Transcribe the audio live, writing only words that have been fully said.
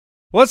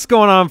What's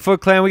going on, Foot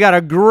Clan? We got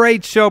a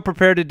great show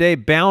prepared today.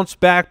 Bounce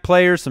back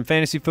players, some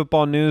fantasy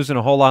football news, and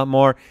a whole lot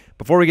more.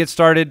 Before we get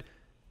started,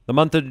 the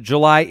month of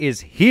July is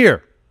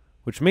here,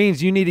 which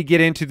means you need to get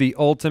into the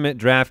Ultimate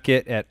Draft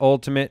Kit at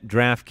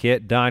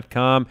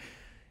ultimatedraftkit.com.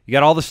 You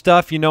got all the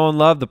stuff you know and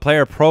love, the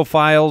player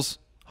profiles,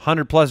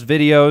 100-plus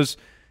videos,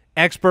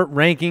 expert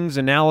rankings,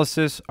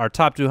 analysis, our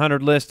top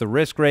 200 list, the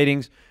risk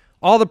ratings,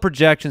 all the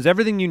projections,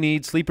 everything you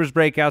need, sleepers,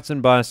 breakouts,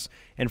 and busts.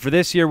 And for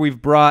this year,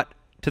 we've brought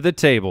to the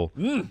table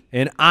an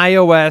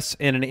iOS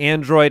and an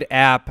Android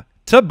app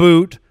to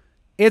boot.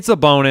 It's a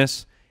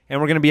bonus,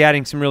 and we're going to be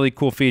adding some really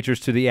cool features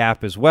to the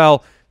app as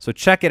well. So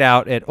check it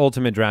out at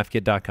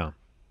ultimatedraftkit.com.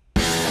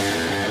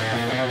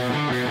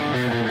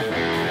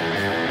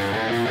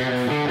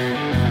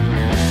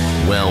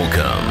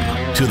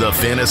 Welcome to the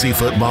Fantasy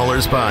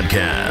Footballers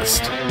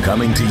Podcast,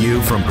 coming to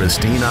you from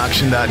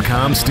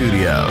pristineauction.com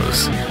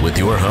studios with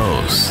your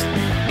hosts,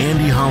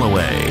 Andy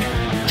Holloway,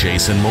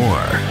 Jason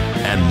Moore,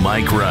 and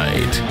Mike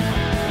Wright.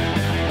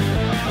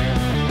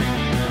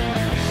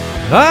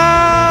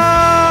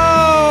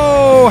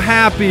 Oh,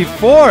 happy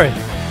 4th.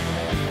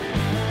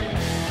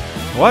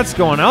 What's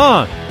going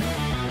on?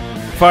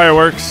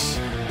 Fireworks.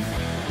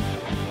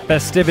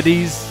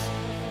 Festivities.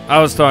 I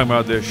was talking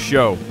about this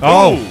show.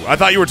 Oh, I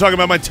thought you were talking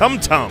about my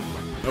tum-tum.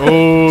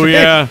 Oh,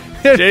 yeah.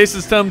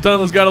 Jason's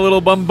tum-tum's got a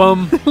little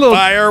bum-bum.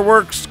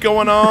 Fireworks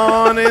going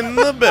on in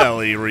the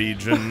belly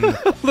region.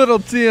 Little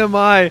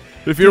TMI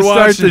If you're to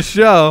watching start the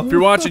show. If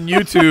you're watching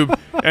YouTube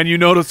and you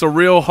notice a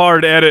real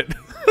hard edit,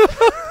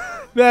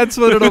 That's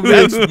what it'll be.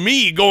 That's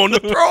me going to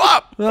throw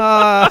up.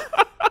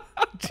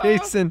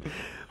 Jason,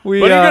 but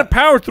you got to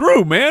power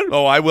through, man.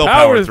 Oh, I will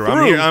power through.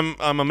 I'm here.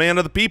 I'm a man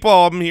of the people.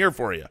 I'm here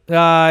for you.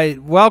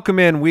 welcome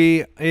in.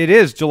 It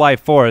is July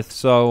 4th,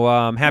 so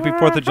happy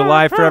 4th of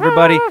July for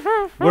everybody.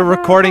 We're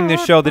recording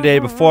this show the day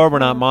before. We're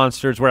not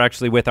monsters. We're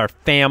actually with our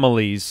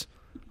families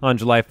on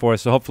July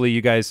 4th, so hopefully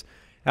you guys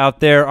out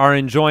there are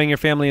enjoying your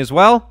family as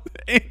well.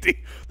 Andy,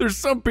 there's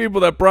some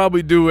people that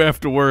probably do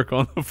after work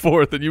on the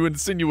 4th, and you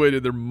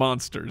insinuated they're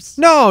monsters.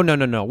 No.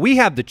 We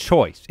have the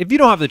choice. If you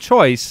don't have the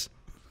choice,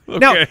 Okay.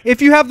 now,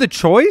 if you have the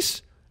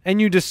choice and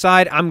you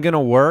decide I'm going to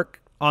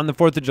work on the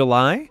 4th of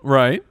July,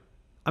 Right.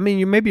 I mean,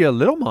 you may be a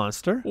little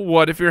monster.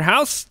 What if your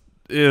house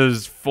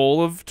is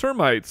full of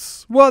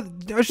termites? Well,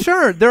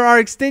 sure, there are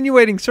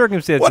extenuating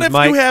circumstances, What if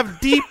Mike. you have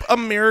deep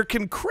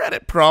American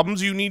credit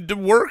problems you need to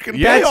work and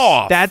pay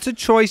off? That's a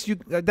choice.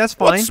 That's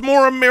fine. What's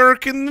more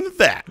American than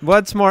that?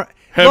 What's more?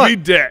 Heavy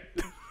Look, debt.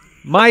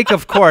 Mike,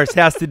 of course,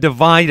 has to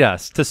divide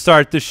us to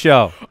start the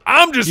show.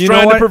 I'm just You know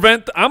trying to what?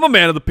 prevent. I'm a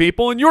man of the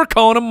people, and you're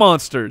calling them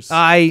monsters.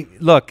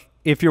 Look,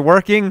 if you're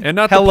working, And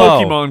not hello.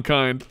 the Pokemon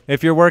kind.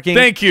 If you're working,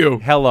 Thank you.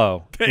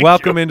 Hello. Thank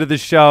Welcome you. into the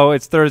show.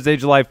 It's Thursday,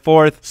 July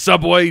 4th.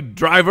 Subway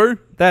driver.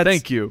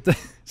 Thank you.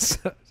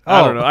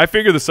 I don't know. I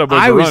figure the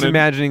subways I are was running.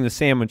 imagining the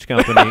sandwich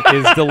company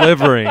is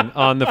delivering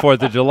on the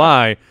 4th of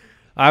July.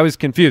 I was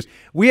confused.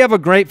 We have a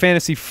great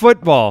fantasy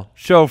football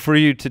show for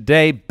you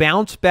today.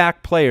 Bounce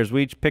back players.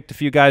 We each picked a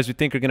few guys we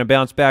think are going to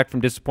bounce back from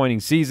disappointing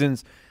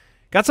seasons.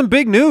 Got some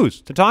big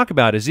news to talk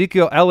about.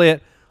 Ezekiel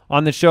Elliott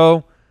on the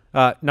show.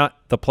 Not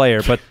the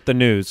player, but the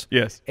news.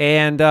 Yes.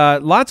 And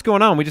lots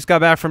going on. We just got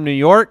back from New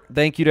York.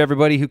 Thank you to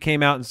everybody who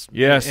came out and,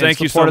 Yes, and thank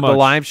you so supported the much.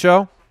 live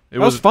show. It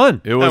was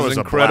fun. It was was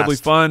a incredibly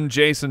blast. fun.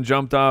 Jason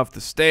jumped off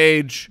the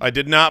stage. I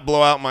did not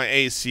blow out my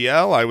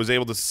ACL. I was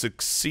able to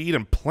succeed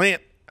and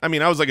plant. I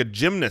mean, I was like a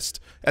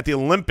gymnast at the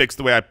Olympics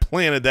the way I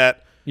planted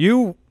that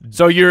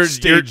So your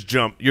stage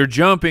jump. Your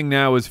jumping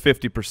now is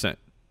 50%.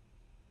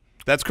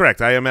 That's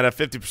correct. I am at a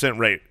 50%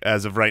 rate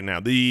as of right now.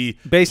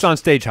 Based on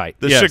stage height.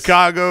 The Yes.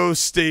 Chicago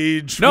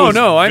stage No, was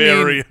no.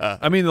 very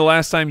I mean, the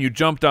last time you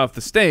jumped off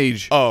the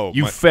stage,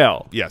 you my-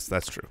 fell. Yes,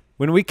 that's true.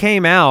 When we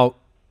came out,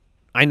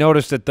 I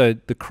noticed that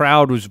the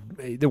crowd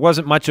there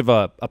wasn't much of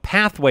a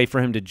pathway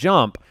for him to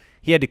jump.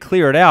 He had to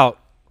clear it out,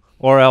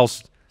 or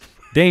else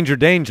danger.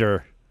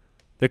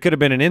 There could have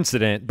been an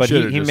incident, but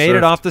Should've he just made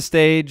it surfed. off the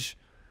stage,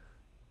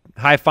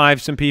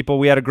 high-fived some people.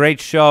 We had a great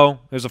show.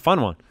 It was a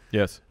fun one.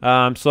 Yes.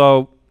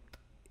 So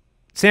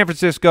San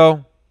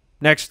Francisco,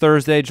 next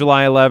Thursday,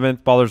 July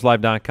 11th,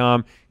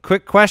 ballerslive.com.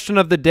 Quick question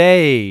of the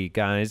day,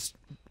 guys.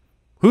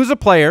 Who's a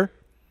player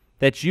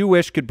that you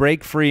wish could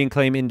break free and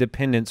claim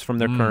independence from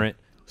their current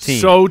team?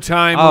 So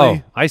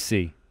timely. Oh, I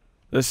see.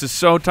 This is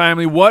so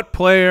timely. What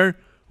player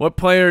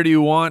do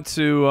you want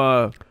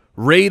to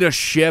raid a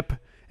ship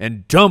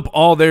and dump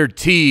all their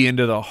tea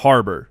into the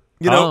harbor?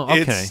 You know, Oh,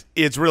 okay.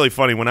 it's really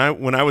funny. When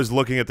I was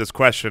looking at this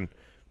question,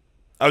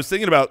 I was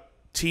thinking about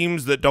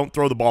teams that don't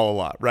throw the ball a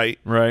lot, right?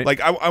 Right.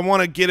 Like I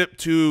want to get it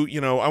to,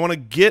 I want to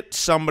get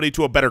somebody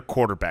to a better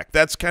quarterback.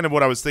 That's kind of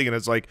what I was thinking.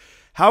 It's like,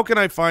 how can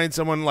I find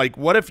someone like,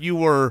 what if you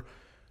were,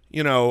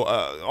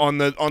 on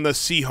the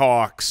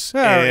Seahawks,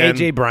 and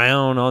AJ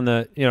Brown on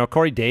the,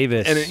 Corey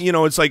Davis. and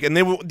it's like, and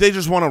they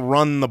just want to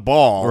run the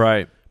ball,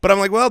 Right. But I'm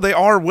like, well, they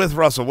are with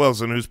Russell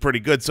Wilson, who's pretty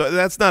good. So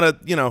that's not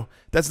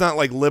that's not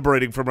like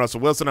liberating from Russell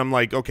Wilson. I'm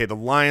like, okay, the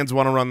Lions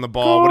want to run the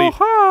ball.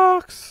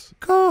 Hawks.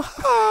 Go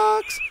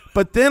Hawks.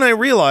 But then I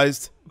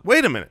realized,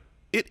 wait a minute.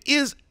 it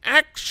is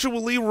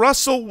actually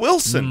Russell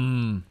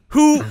Wilson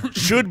who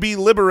should be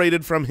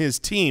liberated from his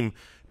team,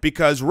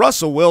 because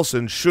Russell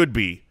Wilson should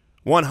be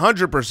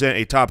 100%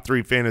 a top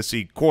 3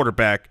 fantasy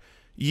quarterback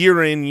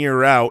year in,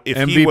 year out. If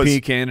MVP he was,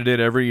 candidate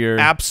every year.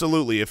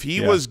 Absolutely. If he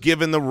was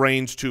given the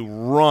reins to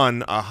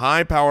run a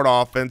high-powered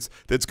offense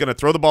that's going to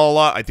throw the ball a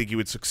lot, I think he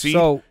would succeed.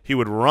 So, he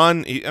would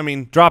run.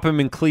 Drop him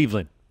in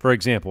Cleveland, for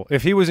example.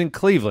 If he was in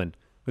Cleveland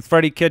with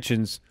Freddie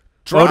Kitchens,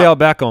 Drop- Odell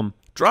Beckham,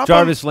 drop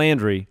Jarvis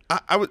Landry.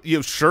 I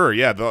would, sure,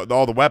 yeah,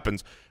 all the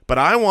weapons. But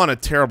I want a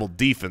terrible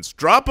defense.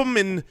 Drop him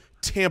in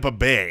Tampa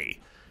Bay.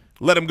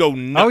 Let him go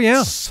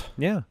nuts. Oh,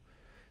 yeah.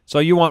 So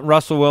you want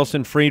Russell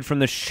Wilson freed from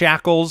the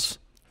shackles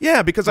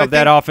because of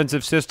that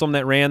offensive system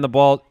that ran the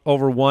ball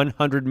over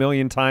 100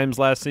 million times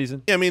last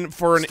season? I mean,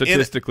 for an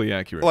statistically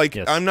accurate. Like,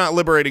 yes. I'm not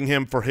liberating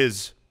him for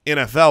his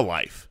NFL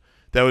life.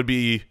 That would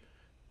be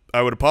 –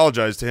 I would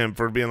apologize to him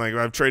for being like,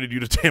 I've traded you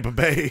to Tampa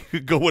Bay.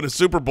 Go win a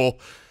Super Bowl.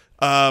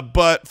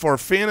 But for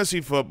fantasy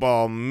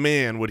football,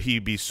 man, would he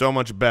be so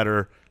much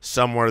better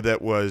somewhere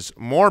that was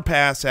more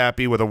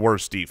pass-happy with a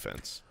worse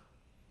defense.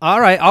 All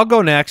right, I'll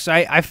go next.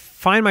 I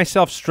find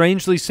myself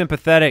strangely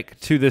sympathetic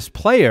to this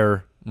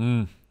player.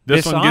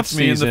 This one gets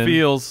me in the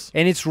feels.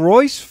 And it's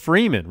Royce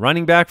Freeman,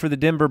 running back for the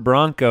Denver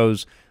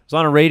Broncos. I was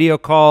on a radio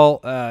call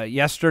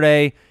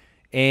yesterday,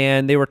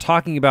 and they were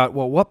talking about,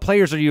 well, what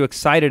players are you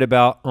excited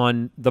about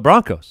on the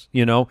Broncos?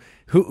 You know,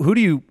 who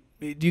do you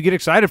get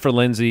excited for?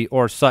 Lindsey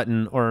or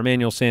Sutton or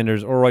Emmanuel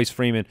Sanders or Royce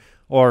Freeman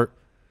or,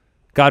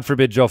 God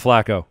forbid, Joe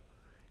Flacco?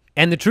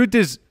 And the truth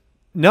is,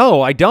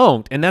 no, I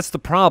don't, and that's the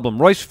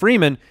problem. Royce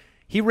Freeman,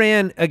 he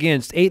ran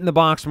against 8 in the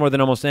box more than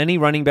almost any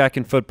running back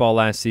in football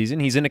last season.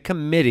 He's in a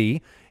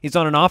committee. He's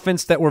on an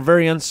offense that we're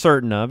very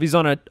uncertain of. He's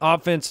on an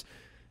offense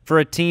for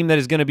a team that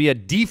is going to be a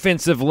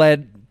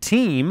defensive-led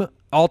team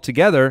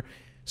altogether.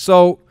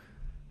 So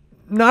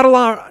not a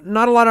lot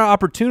of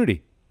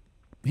opportunity.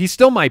 He's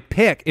still my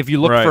pick if you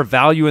look for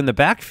value in the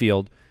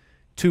backfield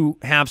to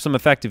have some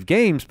effective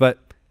games, but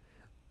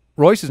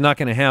Royce is not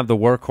going to have the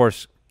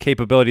workhorse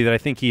capability that I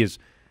think he is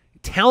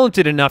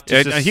talented enough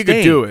to sustain. He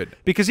could do it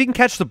because he can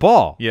catch the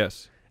ball.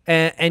 Yes.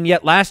 And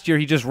yet last year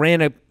he just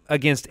ran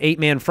against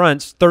 8-man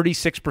fronts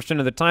 36%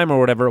 of the time or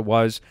whatever it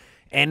was,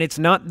 and it's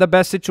not the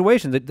best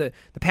situation. The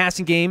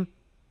passing game,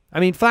 I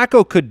mean,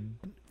 Flacco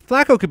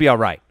could be all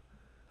right.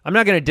 I'm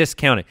not going to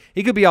discount it.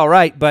 He could be all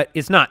right, but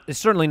it's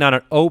certainly not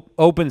an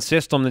open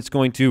system that's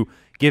going to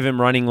give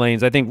him running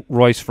lanes. I think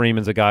Royce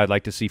Freeman's a guy I'd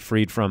like to see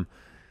freed from,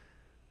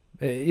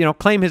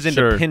 claim his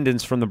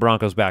independence from the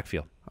Broncos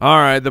backfield. All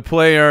right, the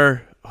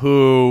player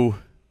who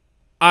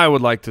I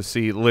would like to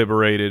see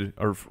liberated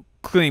or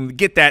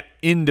get that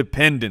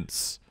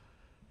independence.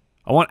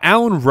 I want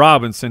Allen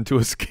Robinson to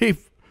escape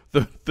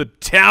the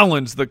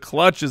talons, the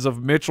clutches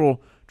of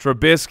Mitchell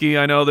Trubisky.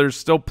 I know there's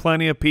still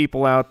plenty of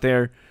people out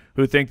there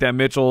who think that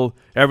Mitchell,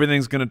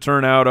 everything's going to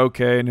turn out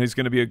okay and he's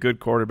going to be a good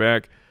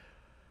quarterback.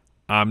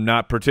 I'm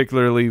not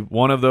particularly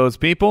one of those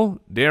people.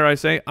 Dare I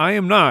say, I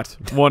am not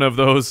one of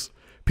those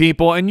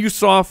people. And you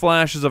saw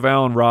flashes of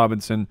Allen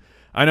Robinson.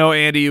 I know,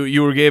 Andy,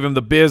 you gave him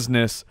the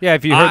business. Yeah,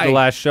 if you heard the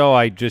last show,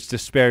 I just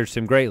disparaged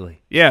him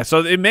greatly. Yeah,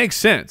 so it makes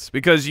sense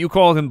because you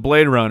call him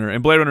Blade Runner,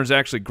 and Blade Runner is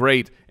actually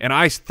great, and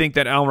I think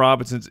that Allen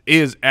Robinson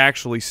is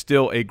actually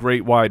still a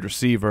great wide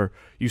receiver.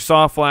 You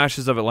saw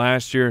flashes of it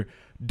last year,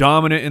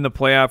 dominant in the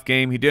playoff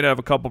game. He did have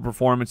a couple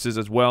performances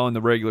as well in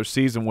the regular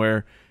season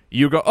where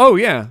you go, oh,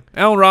 yeah,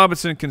 Allen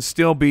Robinson can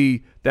still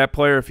be that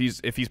player if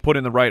he's put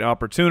in the right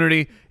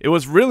opportunity. It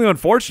was really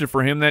unfortunate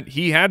for him that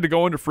he had to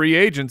go into free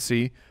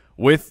agency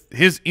with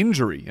his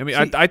injury. I mean,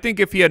 I think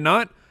if he had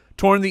not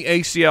torn the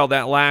ACL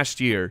that last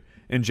year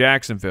in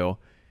Jacksonville,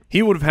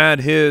 he would have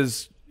had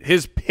his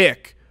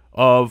pick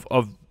of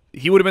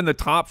he would have been the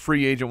top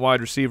free agent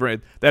wide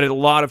receiver that a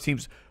lot of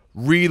teams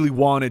really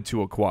wanted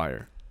to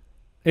acquire.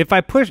 If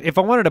I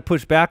wanted to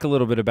push back a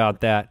little bit about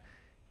that,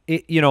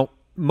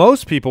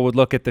 most people would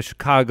look at the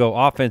Chicago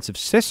offensive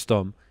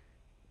system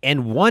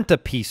and want a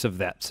piece of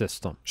that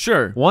system.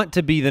 Sure. Want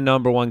to be the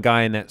number one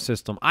guy in that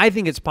system. I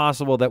think it's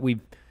possible that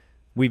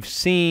we've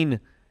seen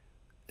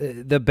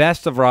the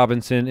best of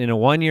Robinson in a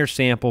one-year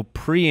sample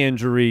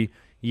pre-injury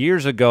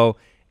years ago,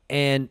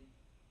 and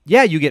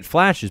yeah, you get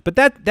flashes. But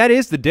that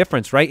is the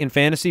difference, right, in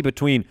fantasy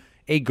between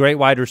a great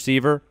wide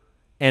receiver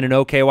and an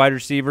okay wide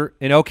receiver.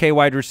 An okay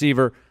wide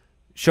receiver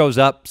shows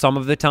up some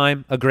of the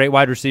time. A great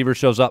wide receiver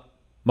shows up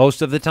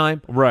most of the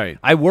time. Right.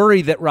 I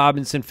worry that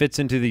Robinson fits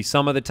into the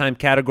some of the time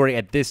category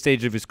at this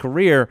stage of his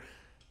career.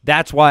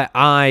 That's why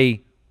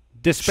I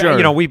despair.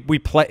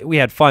 Sure. We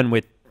had fun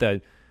with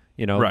the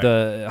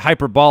the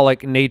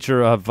hyperbolic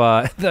nature of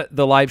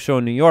the live show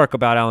in New York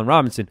about Allen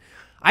Robinson.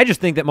 I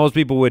just think that most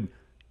people would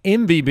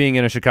envy being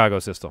in a Chicago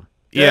system.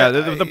 Yeah,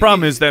 the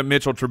problem is that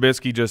Mitchell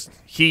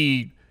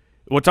Trubisky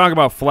we'll talk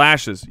about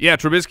flashes. Yeah,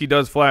 Trubisky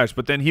does flash,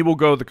 but then he will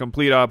go the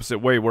complete opposite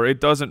way where it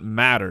doesn't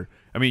matter.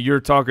 I mean, you're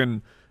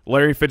talking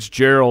Larry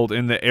Fitzgerald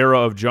in the era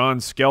of John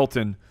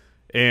Skelton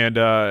and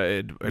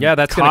yeah,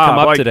 that's going to come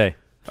up today.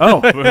 Oh,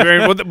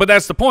 but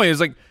that's the point. It's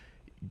like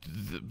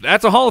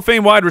that's a Hall of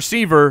Fame wide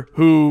receiver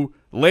who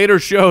later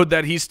showed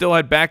that he still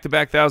had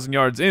back-to-back 1,000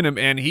 yards in him,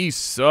 and he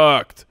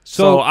sucked.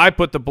 So I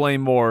put the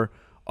blame more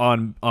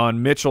on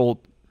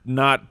Mitchell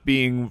not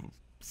being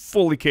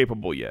fully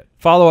capable yet.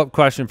 Follow-up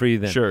question for you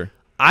then. Sure.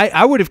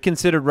 I would have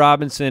considered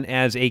Robinson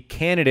as a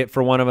candidate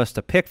for one of us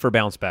to pick for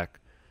bounce back.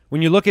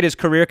 When you look at his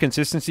career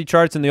consistency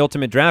charts in the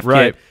Ultimate Draft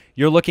Kit,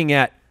 you're looking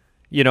at,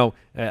 you know,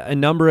 a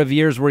number of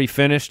years where he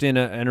finished in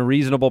a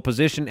reasonable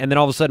position, and then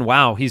all of a sudden,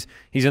 wow, he's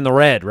in the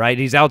red, right?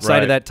 He's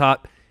outside of that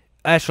top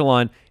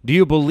echelon. Do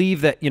you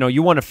believe that, you know,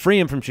 you want to free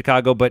him from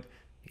Chicago, but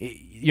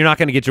you're not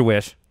going to get your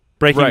wish?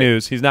 Breaking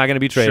news, he's not going to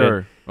be traded.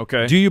 Sure.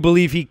 Okay. Do you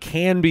believe he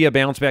can be a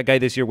bounce back guy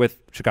this year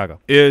with Chicago?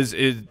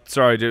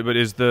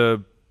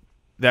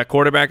 That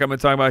quarterback I've been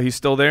talking about, he's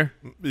still there?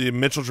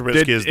 Mitchell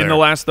Trubisky is there. In the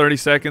last 30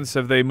 seconds,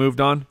 have they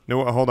moved on?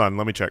 No, hold on.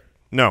 Let me check.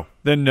 No.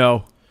 Then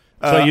no.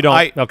 So you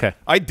don't. Okay.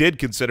 I did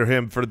consider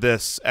him for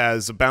this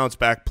as a bounce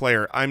back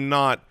player. I'm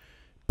not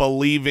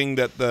believing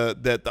that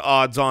the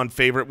odds-on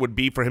favorite would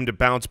be for him to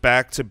bounce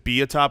back to be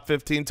a top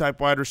 15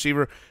 type wide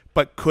receiver.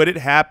 But could it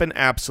happen?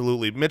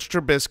 Absolutely. Mitch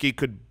Trubisky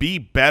could be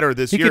better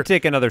this year. He could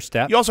take another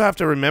step. You also have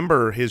to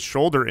remember his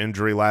shoulder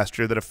injury last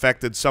year that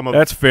affected some of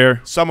That's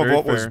fair. Some of Very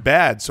what fair. was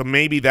bad. So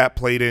maybe that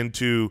played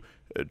into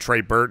Trey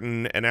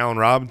Burton and Allen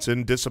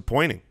Robinson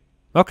disappointing.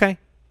 Okay.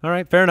 All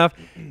right. Fair enough.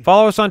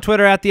 Follow us on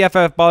Twitter at the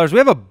FF Ballers. We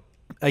have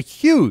a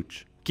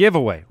huge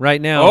giveaway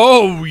right now.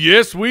 Oh,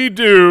 yes, we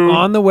do.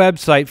 On the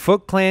website,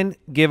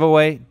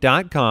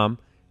 footclangiveaway.com.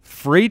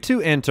 Free to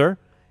enter.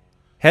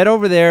 Head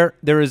over there.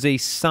 There is a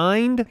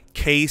signed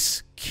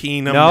Case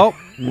Keenum.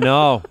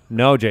 No,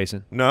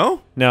 Jason.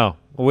 No? No.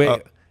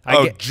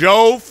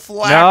 Joe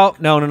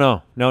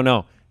Flacco.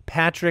 No.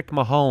 Patrick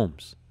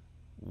Mahomes.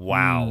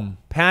 Wow.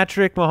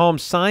 Patrick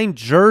Mahomes signed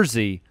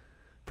jersey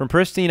from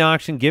Pristine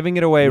Auction, giving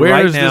it away Where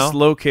right is now. this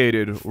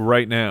located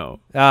right now?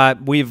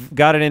 We've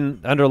got it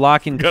under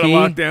lock and Got key. a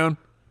lockdown?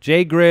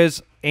 Jay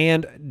Grizz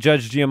and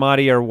Judge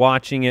Giamatti are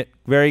watching it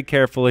very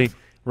carefully,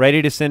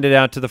 ready to send it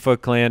out to the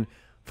Foot Clan.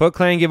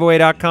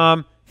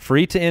 FootClanGiveaway.com,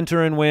 free to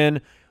enter and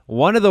win.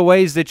 One of the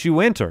ways that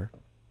you enter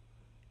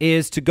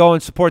is to go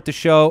and support the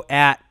show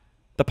at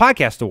the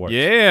Podcast Awards.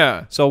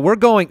 Yeah. So we're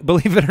going,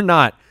 believe it or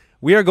not,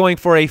 we are going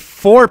for a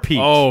four-peat.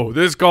 Oh,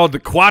 this is called the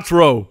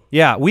Quattro.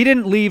 Yeah, we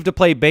didn't leave to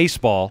play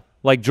baseball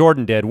like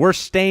Jordan did. We're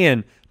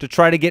staying to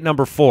try to get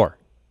number 4.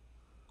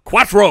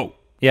 Quattro.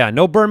 Yeah,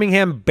 no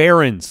Birmingham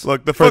Barons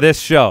Look, for this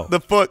show.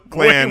 The Foot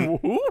Clan.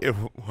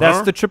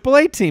 That's the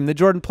AAA team that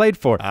Jordan played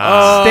for.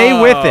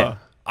 Stay with it.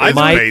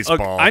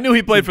 Baseball. I knew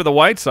he played for the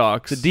White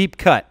Sox. It's a deep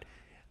cut.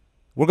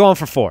 We're going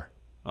for 4.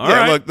 All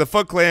right. Look, the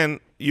Foot Clan,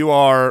 you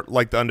are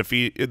like the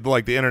undefeated,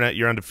 like the internet,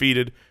 you're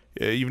undefeated.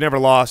 You've never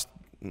lost.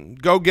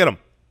 Go get them.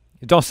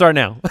 Don't start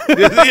now. Keep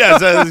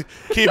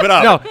it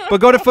up. No,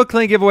 but go to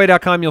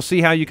footclangiveaway.com. You'll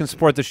see how you can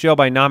support the show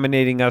by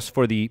nominating us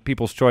for the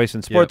People's Choice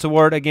and Sports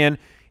Award again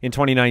in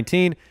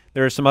 2019.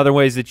 There are some other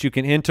ways that you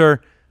can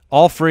enter.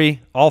 All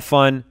free, all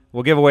fun.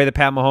 We'll give away the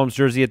Pat Mahomes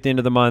jersey at the end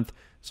of the month.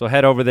 So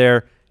head over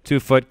there to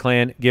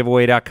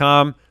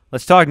footclangiveaway.com.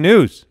 Let's talk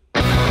news.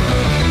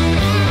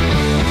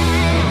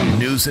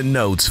 News and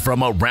notes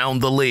from around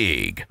the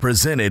league,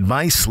 presented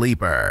by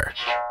Sleeper.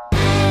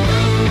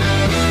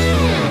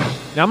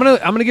 Now I'm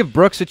gonna give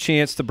Brooks a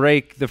chance to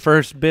break the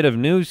first bit of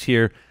news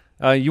here.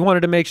 You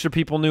wanted to make sure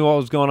people knew what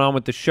was going on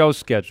with the show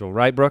schedule,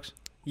 right, Brooks?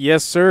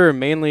 Yes, sir.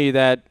 Mainly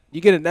that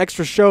you get an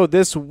extra show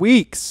this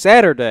week,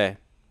 Saturday.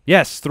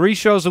 Yes, 3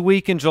 shows a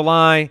week in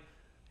July.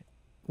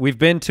 We've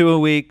been 2 a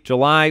week.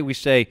 July, we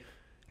say,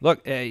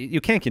 look,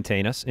 you can't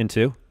contain us in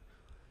 2.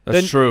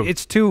 That's true.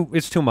 It's too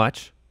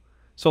much.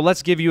 So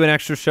let's give you an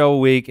extra show a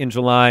week in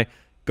July.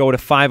 Go to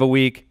 5 a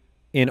week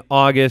in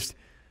August.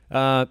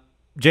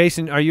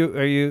 Jason, are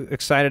you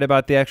excited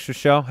about the extra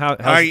show?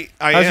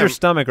 How's your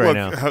stomach right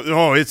now?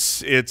 Oh,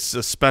 it's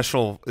a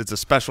special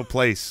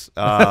place.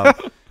 I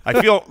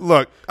feel.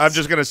 Look, I'm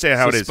just gonna say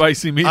how it is.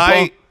 Spicy meatball.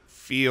 I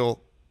feel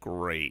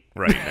great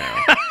right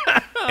now,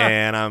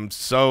 and I'm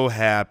so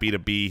happy to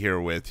be here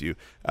with you.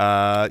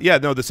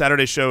 The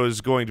Saturday show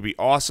is going to be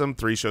awesome.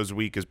 3 shows a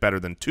week is better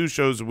than 2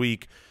 shows a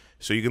week.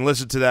 So you can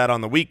listen to that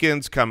on the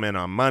weekends. Come in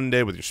on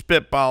Monday with your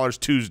Spitballers,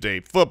 Tuesday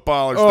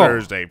Footballers,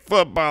 Thursday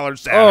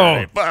Footballers,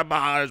 Saturday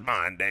Footballers,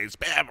 Monday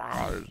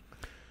Spitballers.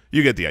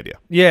 You get the idea.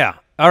 Yeah.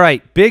 All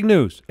right. Big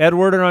news. Ed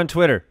Werder on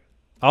Twitter.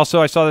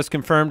 Also, I saw this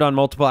confirmed on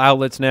multiple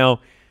outlets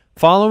now.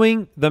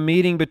 Following the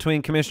meeting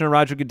between Commissioner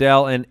Roger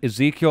Goodell and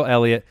Ezekiel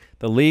Elliott,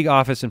 the league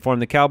office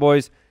informed the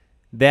Cowboys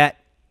that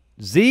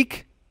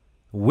Zeke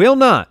will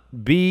not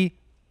be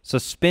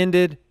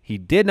suspended. He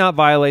did not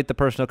violate the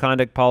personal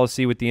conduct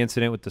policy with the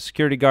incident with the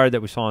security guard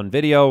that we saw on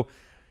video.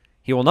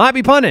 He will not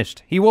be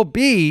punished. He will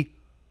be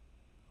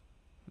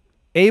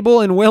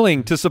able and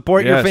willing to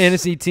support your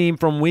fantasy team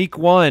from week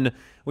 1,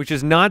 which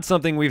is not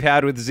something we've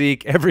had with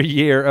Zeke every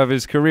year of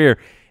his career.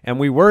 And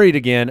we worried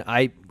again.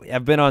 I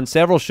have been on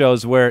several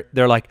shows where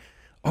they're like,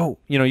 oh,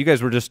 you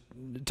guys were just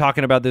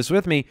talking about this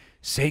with me.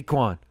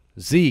 Saquon,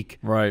 Zeke,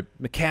 right,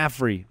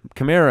 McCaffrey,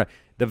 Kamara.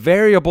 The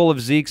variable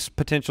of Zeke's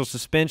potential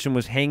suspension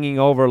was hanging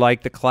over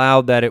like the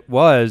cloud that it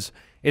was.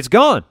 It's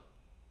gone.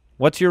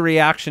 What's your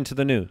reaction to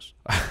the news?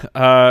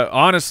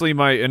 Honestly,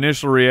 my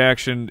initial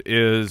reaction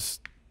is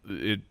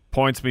it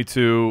points me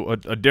to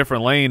a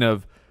different lane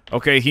of,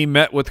 okay, he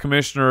met with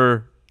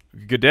Commissioner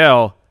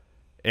Goodell,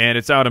 and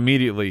it's out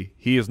immediately.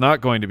 He is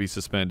not going to be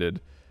suspended.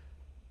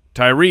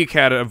 Tyreek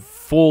had a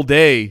full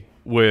day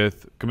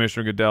with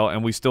Commissioner Goodell,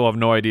 and we still have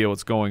no idea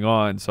what's going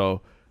on.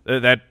 So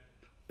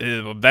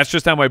that's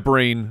just how my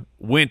brain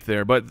went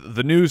there. But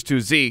the news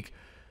to Zeke,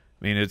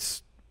 I mean,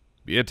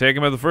 take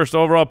him as the first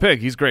overall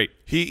pick. He's great.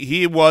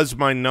 He was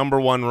my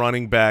 #1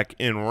 running back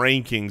in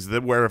rankings,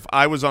 that where if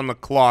I was on the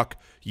clock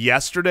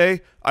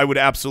yesterday, I would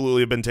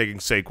absolutely have been taking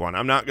Saquon.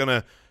 I'm not going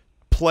to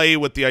play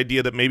with the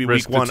idea that maybe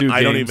Risk week 1 2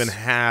 I don't games. even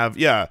have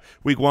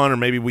week 1 or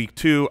maybe week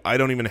 2 I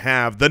don't even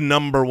have the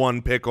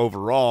 #1 pick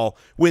overall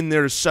when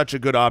there's such a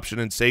good option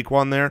in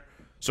Saquon there.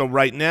 So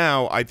right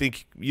now I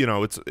think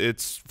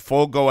it's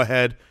full go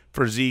ahead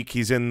for Zeke.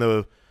 He's in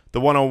the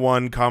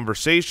 101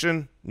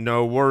 conversation.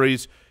 No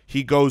worries.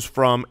 He goes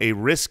from a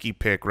risky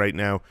pick right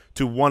now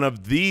to one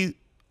of the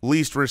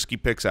least risky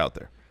picks out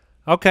there.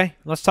 Okay,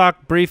 let's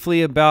talk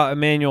briefly about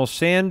Emmanuel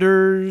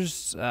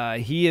Sanders.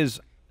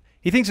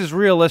 He thinks it's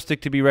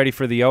realistic to be ready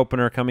for the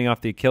opener coming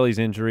off the Achilles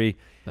injury.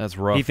 That's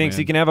rough. He thinks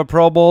man. he can have a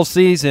Pro Bowl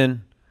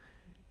season.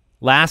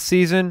 Last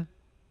season,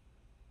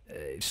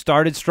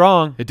 started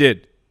strong. It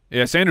did.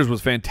 Yeah, Sanders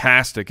was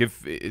fantastic.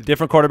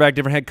 Different quarterback,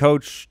 different head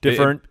coach,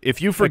 different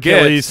If you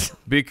forget Achilles.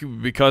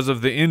 because of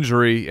the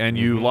injury and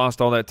you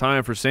lost all that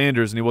time for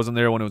Sanders and he wasn't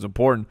there when it was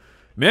important,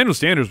 Emmanuel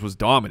Sanders was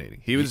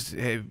dominating.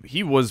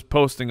 He was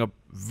posting up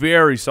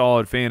very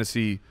solid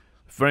fantasy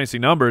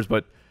numbers,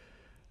 but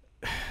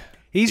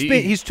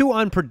he's too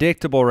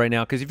unpredictable right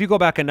now, because if you go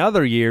back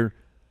another year,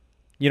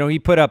 he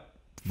put up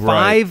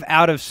 5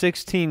 out of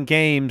 16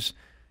 games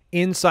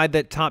inside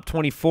that top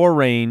 24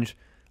 range.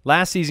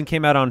 Last season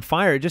came out on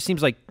fire. It just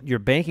seems like you're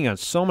banking on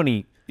so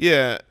many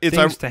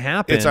things to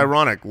happen. It's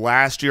ironic.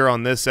 Last year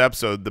on this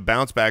episode, the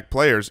bounce back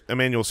players,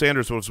 Emmanuel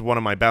Sanders was one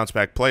of my bounce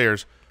back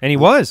players. And he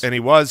was.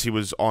 He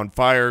was on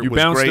fire. You was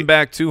bounced great. him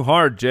back too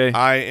hard, Jay.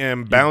 I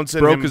am bouncing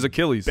broke him his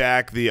Achilles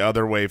back the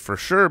other way for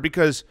sure,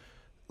 because,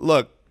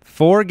 look,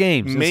 4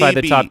 games inside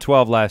the top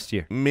 12 last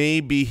year.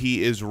 Maybe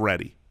he is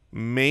ready.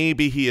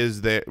 Maybe he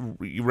is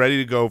ready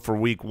to go for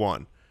week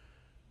 1.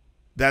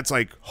 That's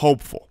like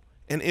hopeful.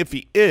 And if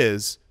he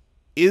is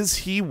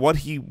he what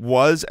he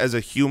was as a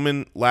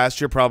human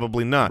last year?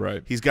 Probably not.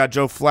 Right. He's got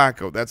Joe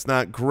Flacco. That's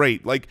not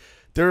great. Like,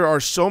 there are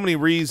so many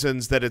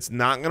reasons that it's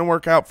not going to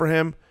work out for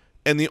him,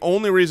 and the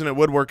only reason it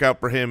would work out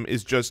for him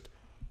is just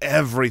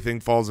everything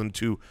falls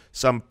into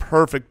some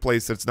perfect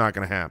place that's not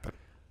going to happen.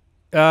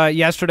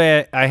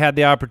 Yesterday, I had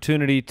the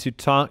opportunity to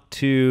talk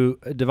to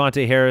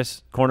Devonta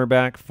Harris,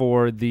 cornerback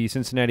for the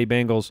Cincinnati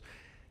Bengals.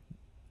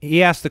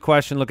 He asked the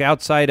question, look,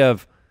 outside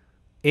of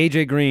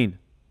A.J. Green,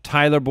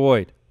 Tyler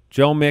Boyd,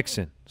 Joe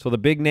Mixon, so the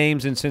big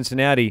names in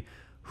Cincinnati,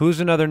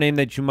 who's another name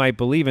that you might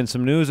believe in?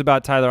 Some news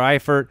about Tyler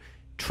Eifert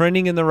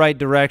trending in the right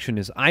direction.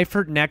 Is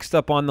Eifert next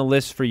up on the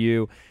list for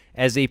you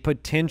as a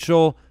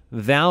potential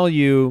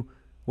value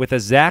with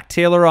a Zach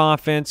Taylor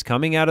offense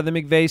coming out of the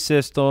McVay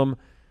system?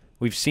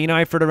 We've seen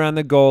Eifert around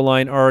the goal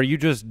line. Or are you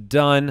just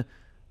done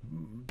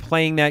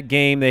playing that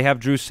game? They have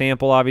Drew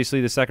Sample, obviously,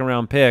 the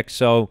second-round pick.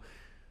 So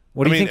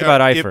what do you think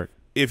about Eifert?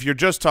 If you're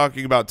just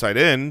talking about tight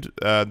end,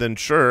 then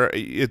sure,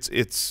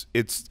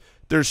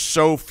 there's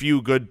so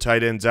few good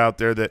tight ends out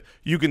there that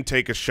you can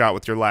take a shot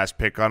with your last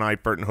pick on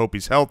Eifert and hope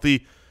he's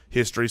healthy.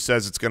 History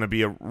says it's going to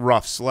be a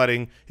rough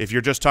sledding. If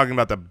you're just talking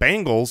about the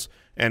Bengals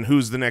and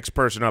who's the next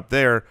person up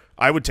there,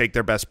 I would take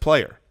their best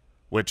player,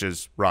 which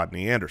is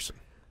Rodney Anderson.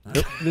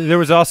 There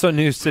was also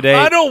news today.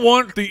 I don't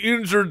want the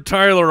injured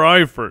Tyler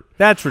Eifert.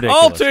 That's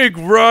ridiculous. I'll take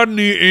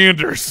Rodney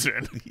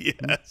Anderson.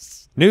 Yes.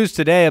 News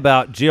today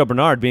about Gio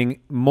Bernard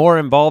being more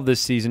involved this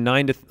season,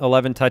 9 to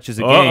 11 touches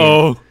a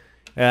game.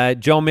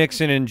 Joe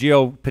Mixon and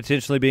Gio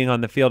potentially being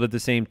on the field at the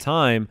same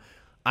time.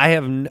 I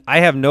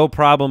have no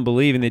problem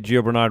believing that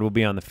Gio Bernard will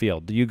be on the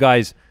field. Do you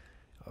guys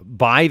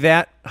buy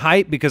that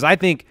hype? Because I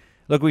think,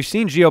 look, we've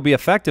seen Gio be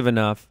effective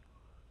enough.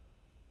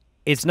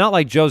 It's not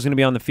like Joe's going to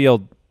be on the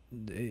field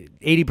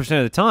 80%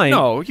 of the time.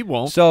 No, he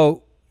won't.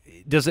 So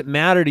does it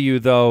matter to you,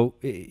 though?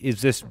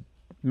 Is this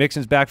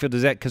Mixon's backfield?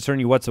 Does that concern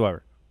you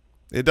whatsoever?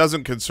 It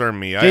doesn't concern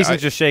me.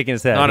 Jason's just shaking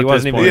his head. Not He at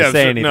wasn't this even point. going to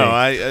say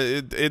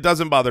anything. No, it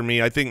doesn't bother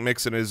me. I think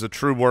Mixon is a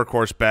true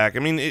workhorse back. I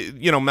mean,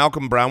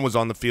 Malcolm Brown was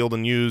on the field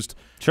and used.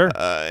 Sure.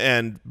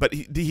 But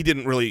he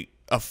didn't really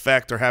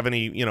affect or have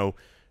any,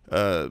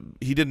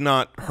 he did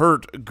not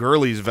hurt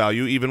Gurley's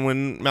value even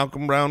when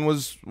Malcolm Brown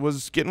was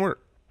getting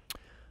work.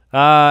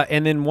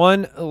 And then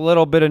one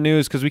little bit of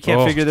news, because we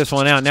can't figure this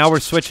one out. Now we're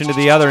switching to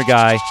the other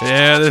guy.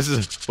 Yeah, this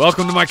is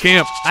welcome to my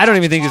camp. I don't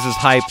even think this is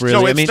hype,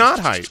 really. No, it's not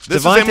hype.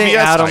 This Devontae is MVS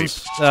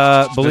Adams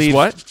hype. believes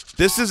what?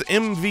 This is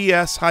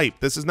MVS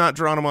hype. This is not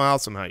Geronimo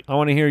Allison hype. I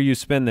want to hear you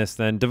spin this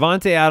then.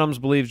 Devontae Adams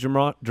believes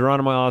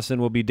Geronimo Allison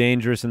will be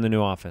dangerous in the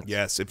new offense.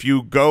 Yes, if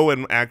you go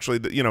and actually,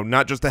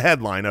 not just the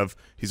headline of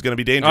he's going to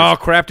be dangerous. Oh,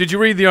 crap. Did you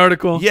read the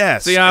article?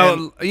 Yes. See,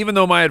 even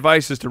though my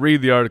advice is to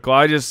read the article,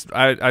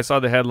 I saw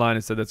the headline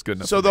and said that's good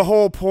enough. So the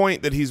whole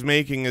point that he's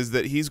making is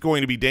that he's going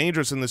to be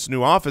dangerous in this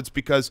new offense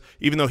because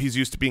even though he's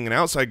used to being an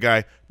outside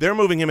guy, they're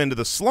moving him into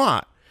the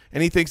slot,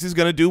 and he thinks he's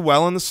going to do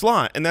well in the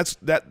slot. And that's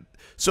that.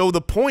 So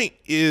the point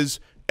is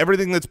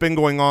everything that's been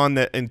going on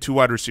that in 2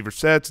 wide receiver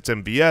sets, it's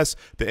MVS.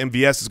 The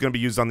MVS is going to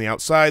be used on the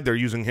outside. They're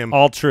using him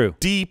all true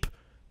deep.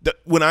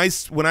 When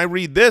I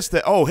read this,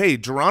 that hey,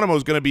 Geronimo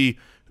is going to be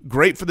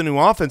great for the new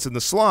offense in the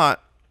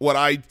slot. What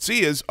I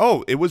see is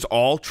it was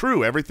all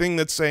true. Everything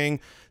that's saying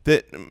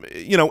that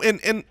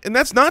and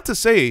that's not to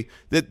say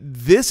that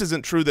this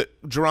isn't true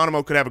that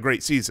Geronimo could have a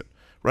great season,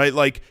 right?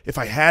 Like if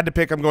I had to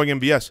pick, I'm going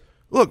MVS.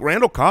 Look,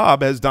 Randall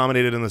Cobb has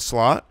dominated in the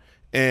slot.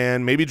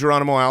 And maybe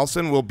Geronimo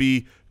Allison will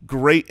be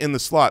great in the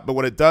slot. But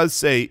what it does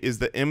say is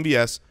that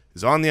MVS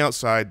is on the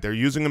outside. They're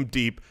using him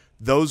deep.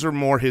 Those are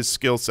more his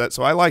skill set.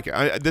 So I like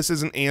it. This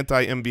isn't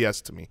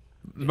anti-MVS to me.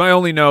 My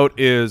only note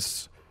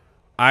is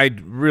I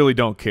really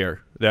don't care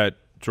that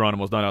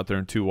Geronimo's not out there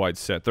in 2 wide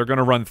set. They're going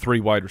to run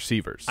 3 wide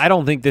receivers. I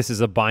don't think this is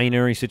a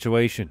binary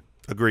situation.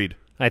 Agreed.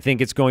 I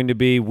think it's going to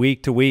be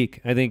week to week.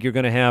 I think you're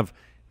going to have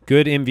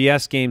good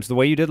MVS games the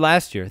way you did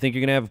last year. I think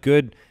you're going to have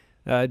good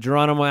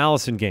Geronimo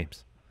Allison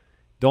games.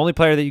 The only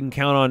player that you can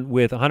count on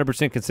with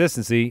 100%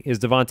 consistency is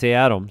Devontae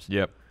Adams.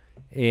 Yep.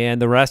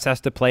 And the rest has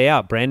to play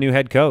out. Brand new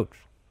head coach.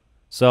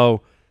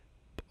 So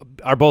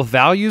are both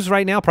values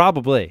right now?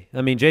 Probably.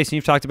 I mean, Jason,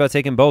 you've talked about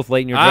taking both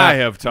late in your draft. I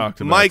have talked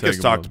about Mike has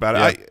talked about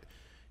it.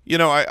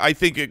 Yeah. I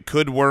think it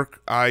could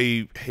work.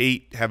 I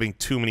hate having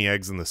too many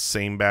eggs in the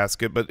same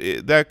basket, but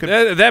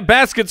that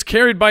basket's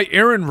carried by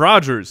Aaron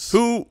Rodgers,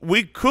 who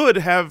we could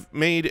have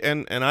made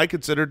and I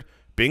considered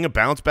being a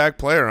bounce back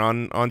player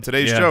on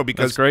today's show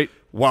because that's great.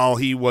 While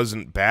he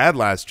wasn't bad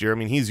last year, I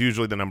mean, he's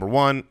usually the number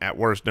 1, at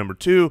worst number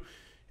 2.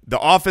 The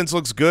offense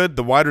looks good.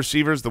 The wide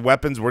receivers, the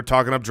weapons, we're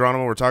talking up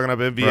Geronimo, we're talking up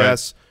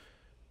MVS,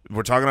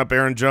 we're talking up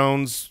Aaron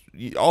Jones.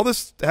 All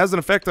this has an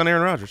effect on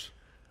Aaron Rodgers.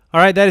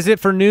 All right, that is it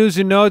for news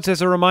and notes. As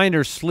a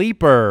reminder,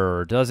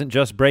 Sleeper doesn't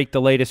just break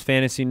the latest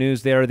fantasy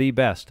news. They are the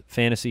best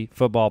fantasy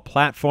football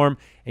platform.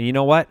 And you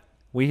know what?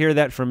 We hear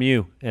that from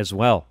you as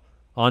well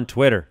on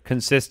Twitter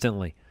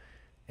consistently.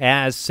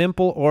 As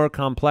simple or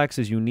complex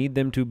as you need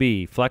them to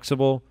be.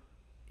 Flexible,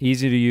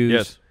 easy to use.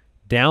 Yes.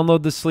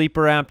 Download the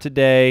Sleeper app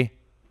today.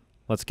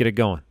 Let's get it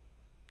going.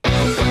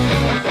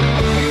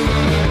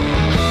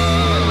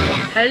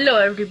 Hello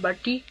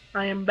everybody,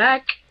 I am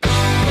back.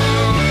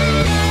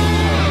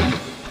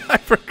 I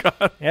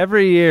forgot.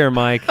 Every year,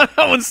 Mike. That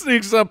one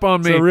sneaks up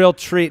on me. It's a real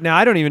treat. Now,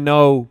 I don't even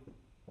know.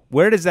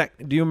 Where does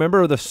that – do you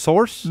remember the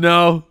source?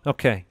 No.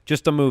 Okay,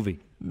 just a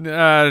movie.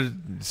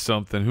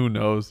 Something. Who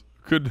knows?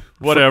 Could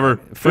whatever.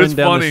 Friend It's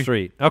down funny. the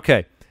street.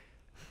 Okay.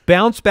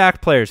 Bounce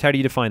back players. How do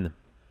you define them?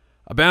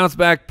 A bounce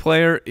back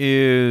player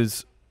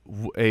is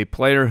a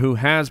player who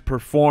has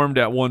performed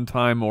at one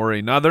time or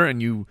another, and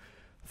you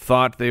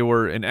thought they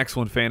were an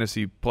excellent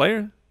fantasy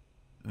player.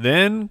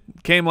 Then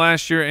came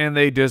last year and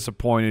they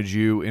disappointed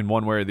you in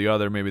one way or the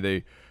other.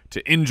 Maybe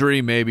to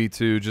injury, maybe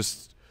to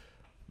just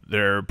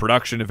their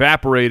production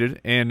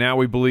evaporated, and now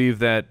we believe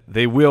that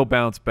they will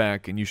bounce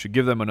back, and you should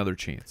give them another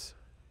chance.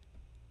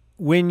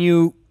 When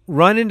you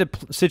run into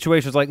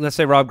situations like, let's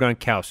say, Rob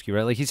Gronkowski,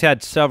 right? Like he's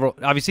had several.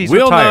 Obviously, he's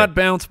will retired. not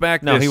bounce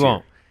back. No, this he year.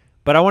 won't.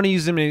 But I want to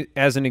use him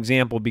as an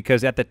example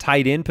because at the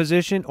tight end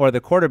position or the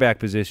quarterback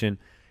position,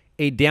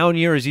 a down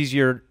year is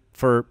easier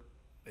for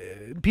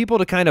people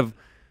to kind of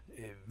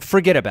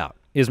forget about.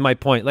 Is my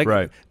point. Like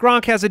right.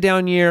 Gronk has a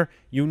down year.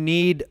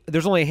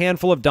 There's only a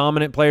handful of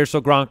dominant players,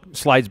 so Gronk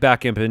slides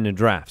back into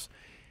drafts.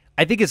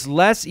 I think it's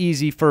less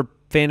easy for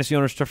fantasy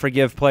owners to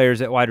forgive players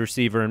at wide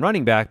receiver and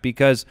running back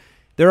because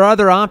there are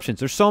other options.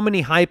 There's so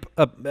many hype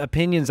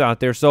opinions out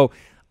there. So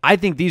I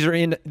think these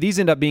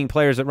end up being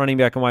players at running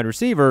back and wide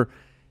receiver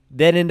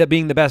that end up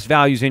being the best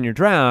values in your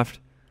draft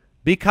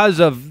because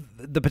of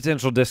the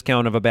potential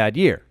discount of a bad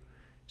year.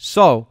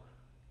 So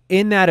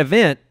in that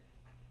event,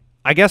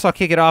 I guess I'll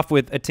kick it off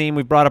with a team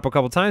we've brought up a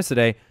couple times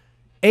today.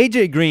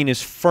 A.J. Green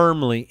is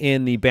firmly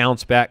in the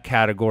bounce-back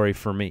category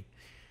for me.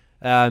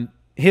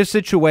 His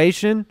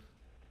situation,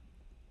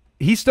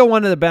 he's still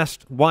one of the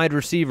best wide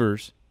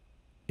receivers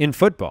in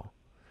football.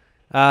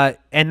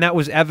 And that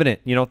was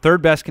evident. You know,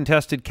 third best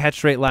contested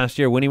catch rate last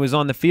year. When he was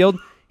on the field,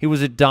 he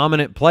was a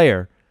dominant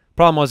player.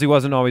 Problem was he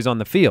wasn't always on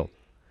the field.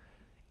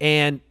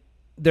 And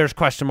there's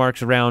question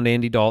marks around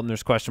Andy Dalton.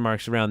 There's question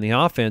marks around the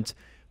offense.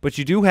 But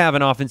you do have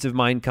an offensive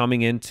mind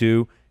coming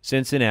into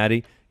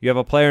Cincinnati. You have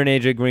a player in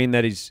A.J. Green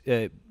that is,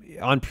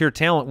 on pure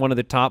talent, one of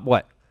the top,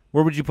 what?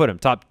 Where would you put him?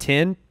 Top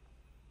 10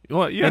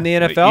 well, yeah, in the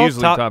NFL?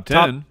 Easily top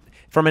 10.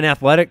 From an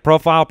athletic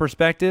profile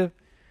perspective.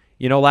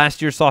 You know,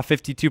 last year saw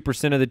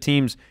 52% of the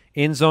team's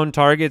in-zone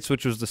targets,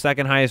 which was the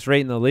second highest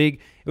rate in the league.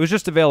 It was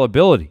just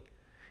availability.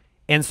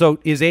 And so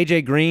is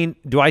A.J. Green,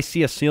 do I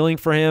see a ceiling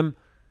for him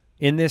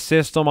in this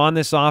system, on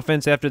this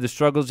offense, after the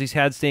struggles he's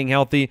had staying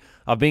healthy,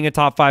 of being a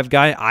top 5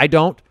 guy. I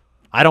don't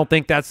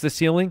think that's the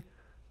ceiling,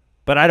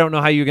 but I don't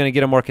know how you're going to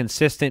get a more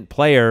consistent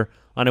player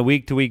on a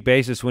week-to-week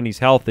basis when he's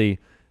healthy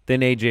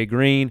than A.J.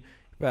 Green.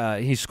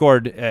 He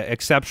scored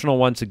exceptional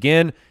once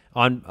again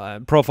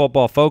on Pro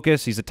Football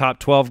Focus. He's a top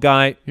 12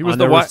 guy. He was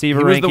the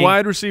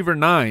wide receiver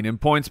 9 in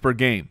points per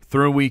game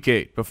through week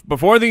 8.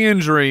 Before the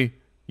injury,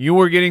 you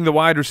were getting the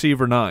wide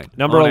receiver 9.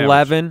 Number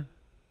 11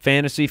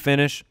 fantasy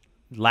finish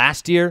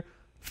last year,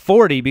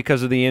 40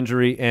 because of the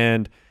injury,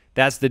 and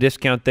that's the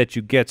discount that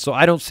you get. So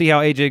I don't see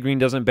how A.J. Green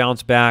doesn't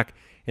bounce back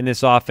in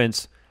this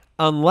offense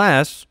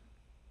unless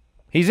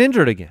he's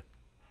injured again.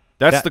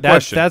 That's the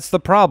question. That's the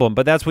problem,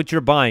 but that's what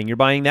you're buying. You're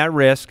buying that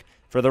risk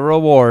for the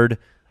reward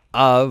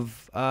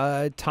of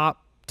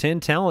top 10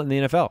 talent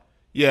in the NFL.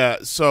 Yeah,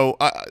 so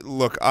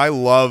look, I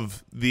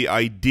love the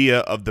idea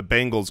of the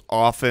Bengals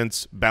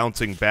offense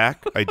bouncing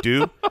back. I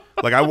do.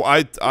 Like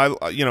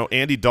I you know,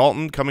 Andy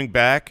Dalton coming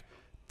back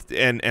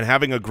and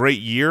having a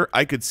great year,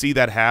 I could see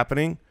that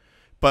happening.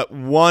 But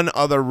one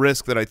other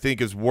risk that I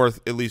think is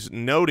worth at least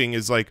noting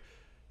is, like,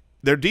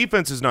 their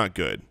defense is not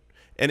good.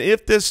 And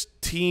if this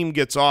team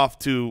gets off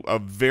to a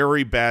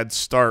very bad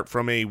start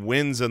from a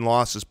wins and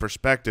losses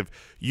perspective,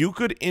 you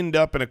could end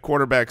up in a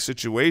quarterback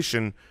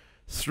situation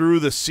through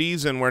the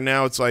season where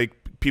now it's like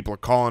people are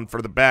calling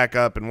for the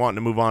backup and wanting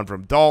to move on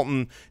from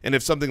Dalton. And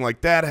if something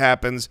like that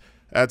happens,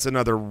 that's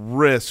another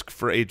risk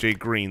for A.J.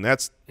 Green.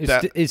 It's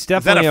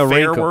definitely a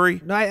fair wrinkle.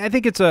 worry? No, I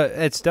think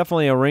it's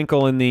definitely a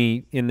wrinkle in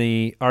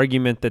the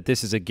argument that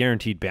this is a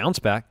guaranteed bounce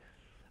back.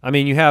 I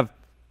mean, you have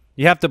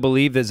to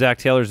believe that Zach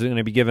Taylor's going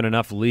to be given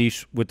enough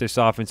leash with this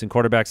offense and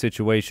quarterback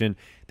situation.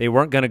 They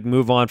weren't going to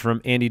move on from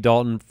Andy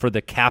Dalton for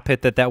the cap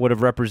hit that would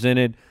have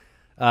represented.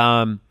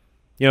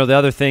 You know, the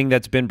other thing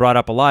that's been brought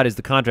up a lot is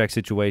the contract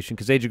situation,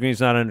 because A.J. Green's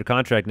not under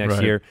contract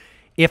next year.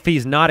 If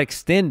he's not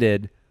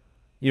extended,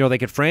 you know, they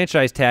could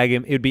franchise tag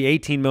him. It would be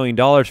 $18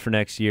 million for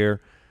next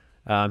year.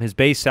 His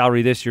base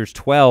salary this year is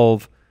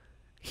 $12.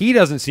 He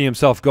doesn't see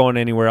himself going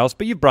anywhere else,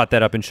 but you've brought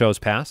that up in shows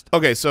past.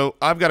 Okay, so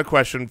I've got a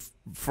question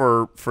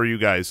for you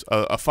guys,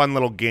 a fun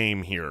little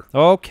game here.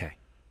 Okay.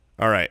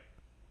 All right.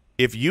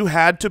 If you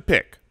had to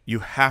pick, you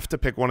have to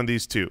pick one of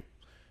these two.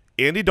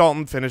 Andy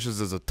Dalton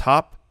finishes as a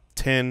top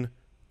 10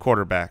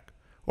 quarterback,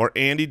 or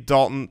Andy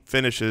Dalton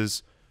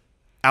finishes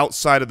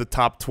outside of the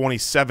top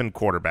 27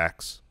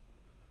 quarterbacks.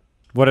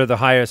 What are the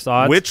highest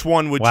odds? Which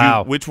one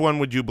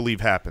would you believe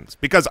happens?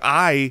 Because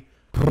I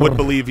would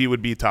believe he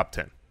would be top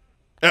 10.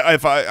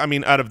 I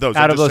mean, out of those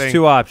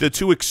two options, the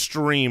two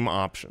extreme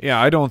options.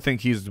 Yeah, I don't think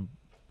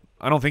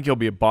he'll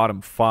be a bottom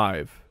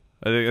 5.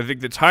 I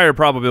think it's higher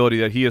probability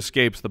that he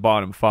escapes the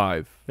bottom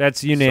 5.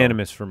 That's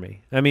unanimous for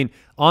me. I mean,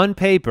 on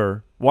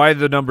paper, why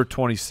the number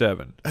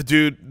 27?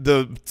 Dude,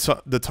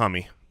 the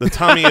tummy. The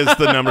tummy is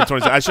the number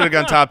 27. I should have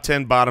gone top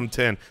 10, bottom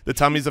 10. The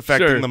tummy's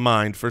affecting the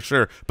mind for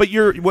sure. But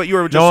what you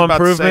were just no about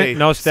to say.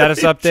 No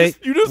status update.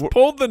 You just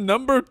pulled the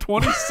number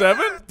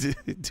 27?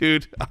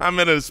 Dude, I'm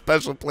in a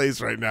special place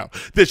right now.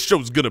 This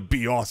show's going to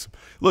be awesome.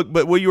 Look,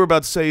 but what you were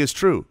about to say is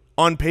true.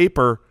 On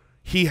paper,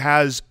 he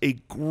has a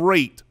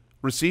great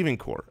receiving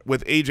core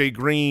with A.J.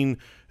 Green.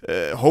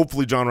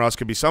 Hopefully John Ross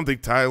could be something.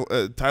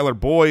 Tyler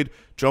Boyd,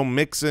 Joe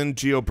Mixon,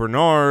 Gio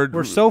Bernard.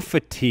 We're so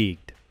fatigued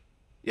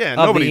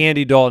of the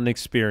Andy Dalton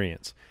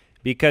experience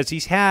because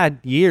he's had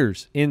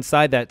years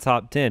inside that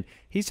top 10.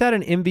 He's had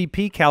an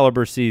MVP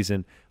caliber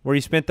season where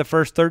he spent the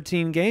first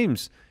 13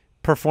 games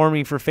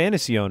performing for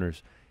fantasy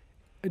owners.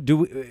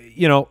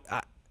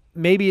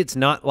 Maybe it's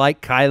not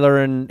like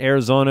Kyler in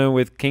Arizona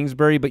with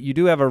Kingsbury, but you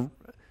do have a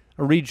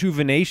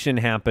rejuvenation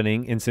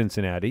happening in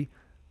Cincinnati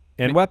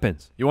and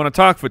weapons. You want to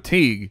talk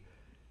fatigue?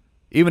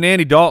 Even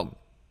Andy Dalton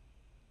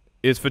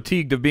is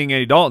fatigued of being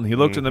Andy Dalton. He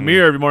looks in the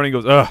mirror every morning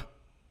and goes, ugh.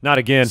 Not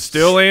again.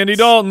 Still Andy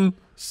Dalton.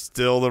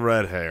 Still the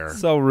red hair.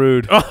 So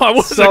rude. Oh, I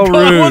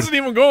wasn't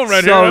even going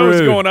red hair. I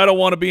was going, I don't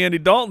want to be Andy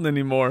Dalton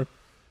anymore.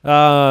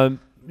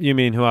 You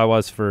mean who I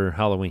was for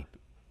Halloween?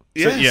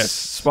 Yes. Yes,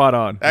 spot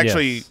on.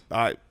 Actually,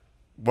 yes.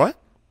 What?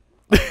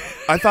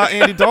 I thought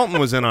Andy Dalton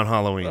was in on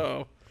Halloween.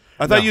 Oh.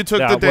 I thought you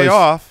took the day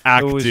off.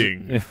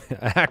 Acting.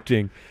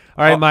 Acting.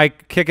 All right,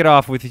 Mike, kick it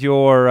off with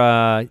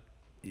your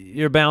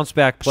bounce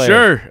back player.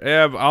 Sure.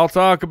 Yeah, I'll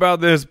talk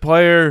about this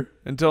player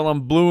until I'm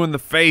blue in the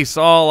face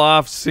all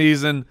off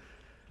season.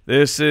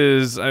 This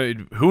is,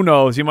 who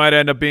knows? He might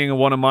end up being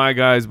one of my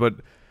guys, but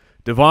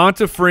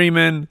Devonta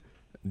Freeman,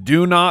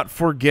 do not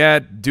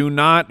forget, do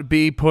not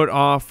be put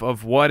off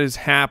of what has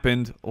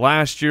happened.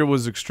 Last year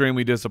was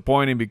extremely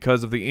disappointing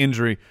because of the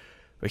injury.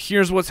 But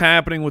here's what's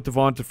happening with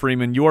Devonta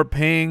Freeman. You're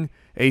paying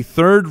a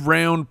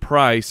third-round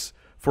price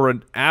for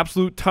an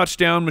absolute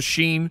touchdown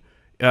machine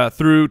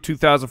through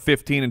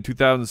 2015 and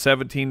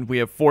 2017. We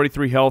have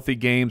 43 healthy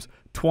games,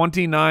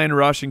 29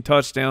 rushing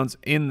touchdowns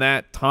in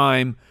that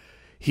time.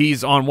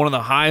 He's on one of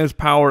the highest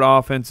powered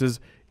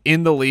offenses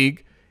in the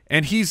league,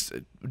 and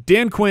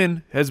Dan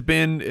Quinn has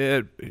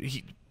been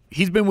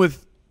he's been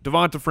with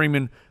Devonta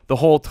Freeman the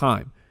whole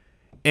time.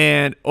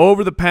 And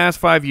over the past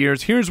 5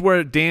 years, here's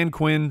where Dan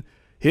Quinn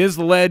his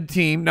led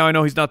team. Now I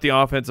know he's not the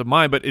offensive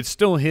mind, but it's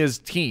still his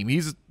team.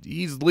 He's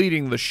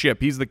leading the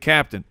ship. He's the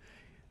captain.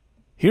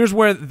 Here's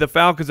where the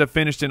Falcons have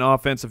finished in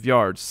offensive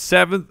yards: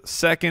 7th,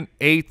 2nd,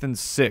 8th, and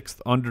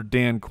 6th under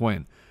Dan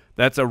Quinn.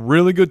 That's a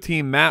really good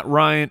team. Matt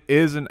Ryan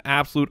is an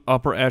absolute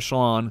upper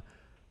echelon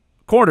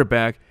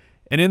quarterback,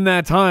 and in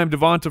that time,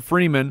 Devonta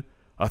Freeman,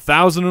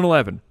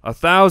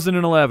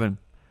 1,011.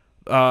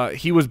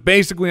 He was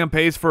basically on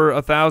pace for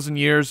 1,000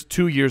 years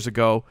 2 years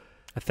ago.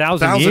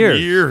 1,000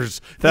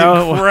 years.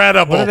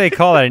 Incredible. What do they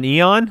call that, an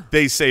eon?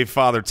 They say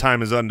Father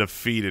Time is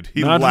undefeated.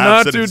 He Not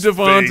laughs at to his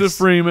Devonta face.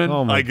 Freeman.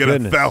 Oh, my I get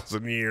goodness.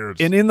 1,000 years.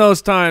 And in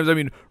those times, I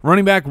mean,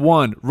 running back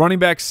 1, running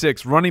back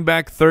 6, running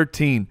back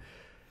 13.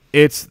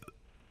 It's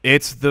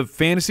the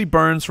fantasy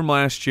burns from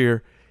last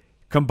year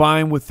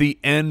combined with the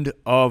end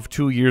of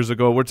 2 years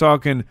ago. We're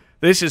talking,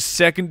 this is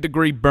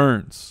second-degree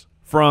burns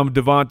from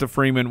Devonta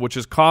Freeman, which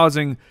is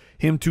causing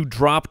him to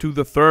drop to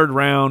the 3rd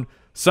round,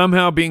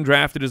 somehow being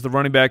drafted as the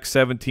running back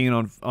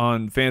 17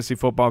 on Fantasy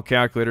Football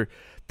Calculator.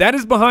 That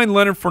is behind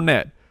Leonard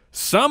Fournette.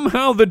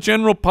 Somehow the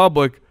general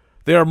public,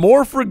 they are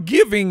more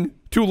forgiving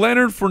to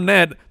Leonard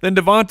Fournette than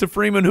Devonta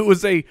Freeman, who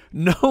is a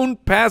known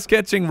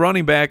pass-catching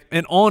running back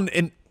and on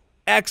an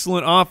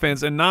excellent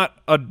offense and not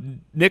a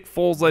Nick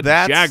Foles-led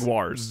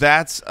Jaguars.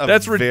 That's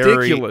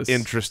ridiculous. Very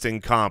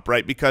interesting comp,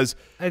 right? Because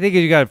I think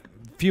you got a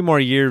few more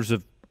years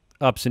of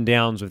ups and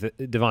downs with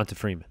Devonta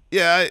Freeman.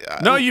 yeah,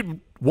 No,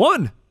 you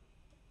won.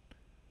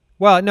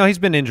 Well, no, he's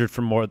been injured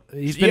for more.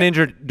 He's been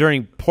injured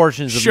during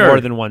portions of Sure.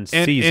 more than one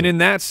season. And in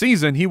that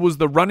season, he was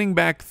the running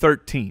back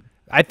 13.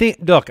 I think,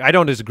 look, I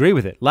don't disagree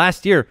with it.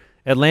 Last year,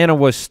 Atlanta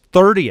was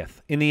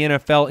 30th in the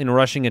NFL in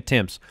rushing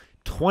attempts,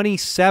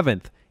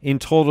 27th in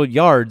total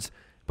yards,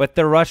 but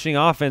their rushing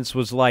offense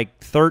was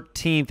like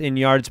 13th in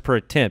yards per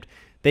attempt.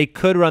 They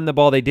could run the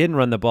ball. They didn't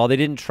run the ball. They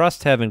didn't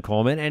trust Tevin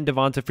Coleman, and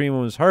Devonta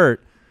Freeman was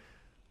hurt.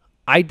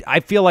 I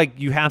feel like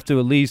you have to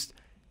at least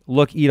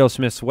look Ito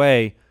Smith's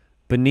way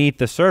beneath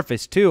the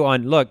surface, too,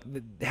 on, look,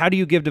 how do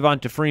you give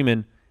Devonta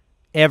Freeman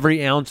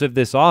every ounce of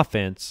this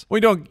offense?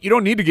 Well, you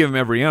don't need to give him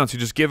every ounce. You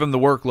just give him the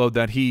workload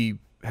that he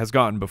has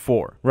gotten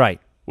before.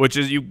 Right. Which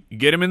is you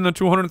get him in the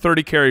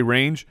 230 carry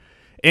range,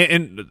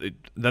 and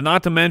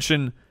not to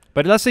mention.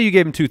 But let's say you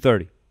gave him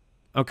 230.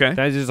 Okay.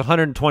 That is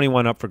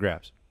 121 up for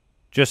grabs.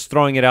 Just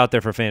throwing it out there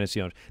for fantasy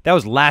owners. That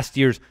was last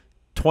year's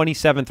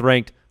 27th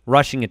ranked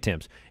rushing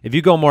attempts. If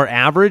you go more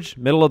average,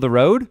 middle of the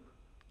road,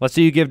 let's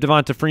say you give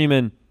Devonta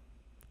Freeman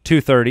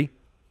 230.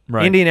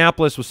 Right.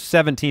 Indianapolis was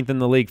 17th in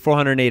the league,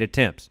 408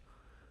 attempts.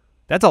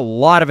 That's a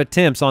lot of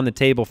attempts on the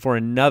table for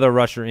another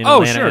rusher in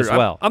Atlanta as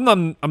well.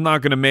 I'm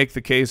not going to make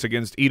the case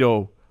against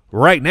Ito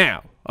right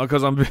now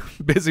because I'm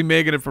busy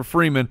making it for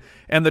Freeman,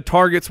 and the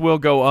targets will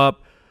go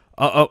up.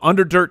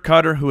 Under Dirk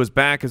Cutter, who is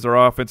back as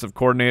our offensive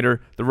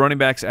coordinator, the running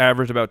backs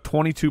averaged about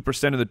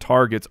 22% of the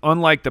targets,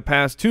 unlike the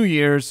past 2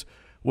 years,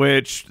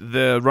 which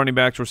the running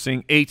backs were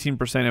seeing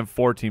 18% and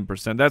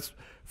 14%. That's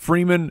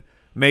Freeman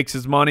makes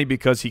his money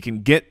because he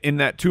can get in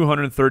that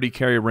 230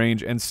 carry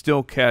range and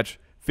still catch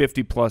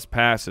 50-plus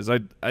passes.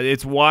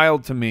 It's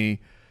wild to me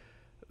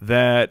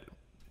that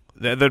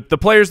the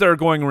players that are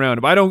going around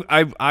him.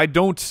 I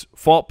don't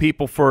fault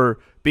people for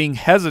being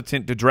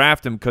hesitant to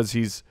draft him because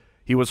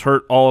he was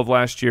hurt all of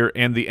last year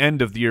and the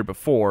end of the year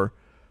before.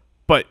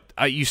 But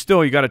you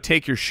got to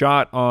take your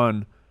shot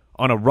on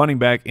a running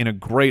back in a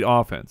great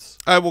offense.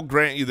 I will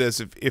grant you this: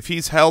 if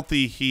he's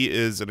healthy, he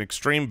is an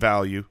extreme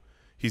value.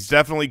 He's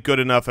definitely good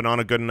enough and on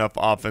a good enough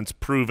offense,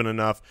 proven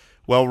enough,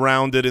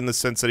 well-rounded in the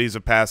sense that he's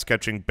a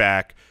pass-catching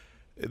back.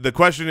 The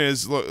question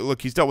is,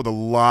 look, he's dealt with a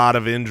lot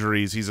of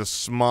injuries. He's a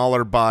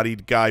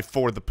smaller-bodied guy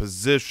for the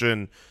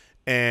position,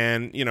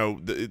 and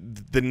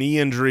the knee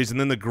injuries and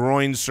then the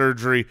groin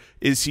surgery.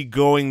 Is he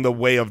going the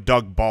way of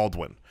Doug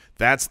Baldwin?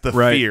 That's the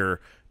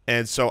fear.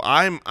 And so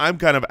I'm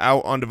kind of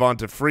out on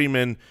Devonta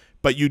Freeman,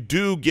 but you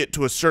do get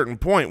to a certain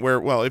point where,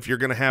 well, if you're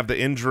going to have the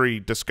injury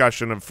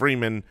discussion of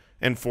Freeman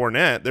and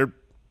Fournette, they're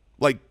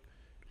like,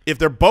 if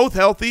they're both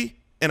healthy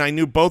and I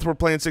knew both were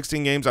playing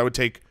 16 games, I would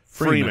take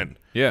Freeman.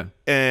 Yeah.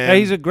 And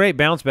he's a great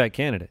bounce-back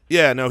candidate.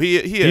 Yeah, no, he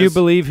is. Do you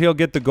believe he'll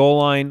get the goal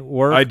line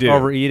work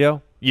over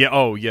Ito? Yeah.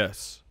 Oh,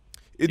 yes.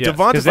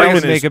 Devonta Freeman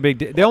would Freeman make a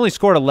big They only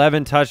scored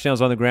 11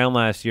 touchdowns on the ground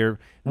last year.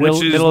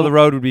 Middle of the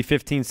road would be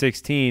 15,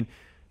 16.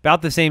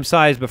 About the same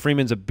size, but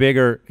Freeman's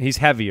he's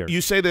heavier.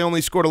 You say they only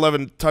scored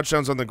 11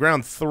 touchdowns on the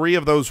ground. 3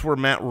 of those were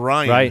Matt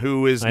Ryan,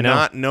 who is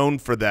not known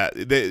for that.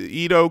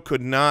 Ito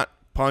could not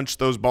punch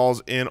those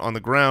balls in on the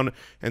ground,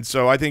 and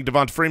so I think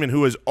Devonta Freeman,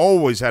 who has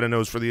always had a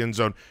nose for the end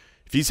zone,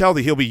 if he's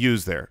healthy, he'll be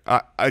used there.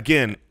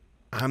 Again,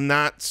 I'm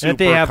not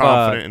super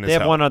confident in his They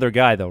have health. one other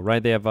guy, though,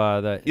 right? They have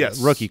the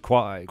rookie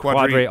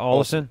Quadre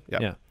Allison.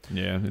 Yep.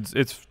 Yeah,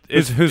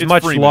 who's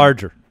much Freeman.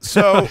 larger.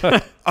 So,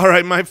 all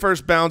right, my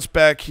first bounce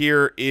back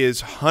here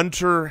is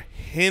Hunter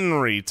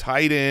Henry,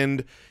 tight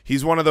end.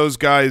 He's one of those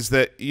guys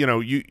that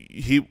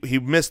he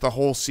missed the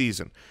whole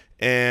season,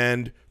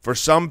 and for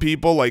some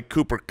people like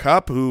Cooper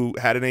Kupp, who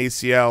had an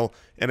ACL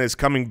and is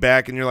coming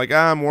back, and you're like,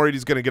 I'm worried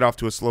he's going to get off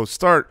to a slow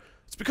start.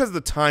 It's because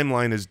the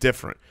timeline is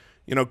different.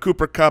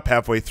 Cooper Kupp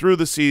halfway through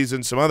the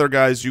season, some other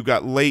guys, you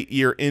got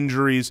late-year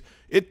injuries.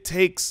 It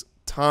takes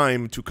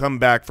time to come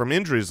back from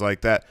injuries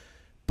like that.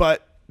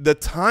 But the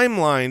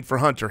timeline for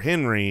Hunter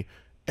Henry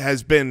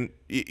has been,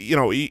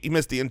 he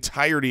missed the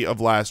entirety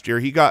of last year.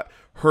 He got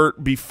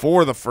hurt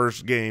before the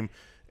first game.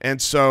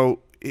 And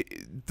so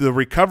the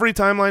recovery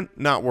timeline,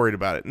 not worried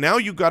about it. Now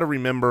you've got to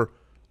remember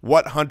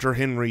what Hunter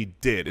Henry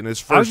did in his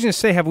first. I was going to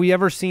say, have we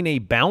ever seen a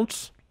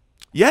bounce?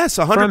 Yes,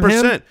 100%. From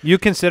him? You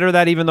consider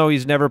that even though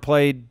he's never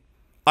played?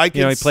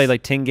 He played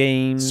like 10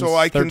 games, so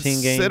I 13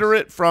 consider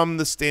games. it from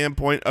the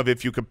standpoint of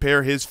if you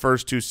compare his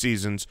first 2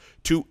 seasons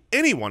to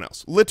anyone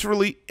else,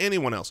 literally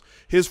anyone else,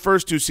 his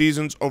first 2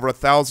 seasons over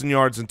 1,000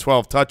 yards and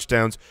 12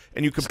 touchdowns,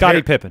 and you compare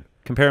Scottie Pippen.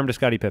 Compare him to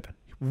Scottie Pippen.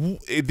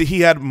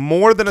 He had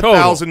more than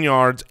 1,000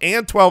 yards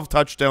and 12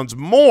 touchdowns,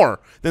 more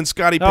than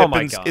Scottie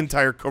Pippen's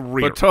entire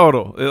career. But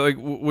total, like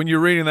when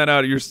you're reading that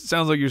out,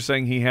 sounds like you're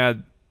saying he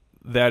had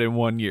that in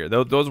 1 year.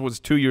 Those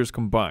was 2 years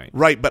combined.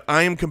 Right, but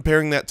I am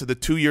comparing that to the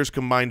 2 years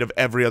combined of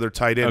every other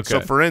tight end. Okay.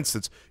 So, for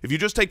instance, if you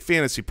just take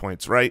fantasy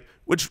points, right,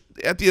 which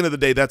at the end of the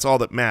day, that's all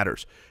that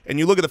matters, and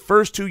you look at the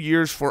first 2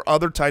 years for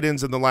other tight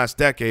ends in the last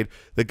decade,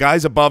 the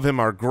guys above him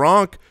are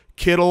Gronk,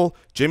 Kittle,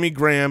 Jimmy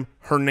Graham,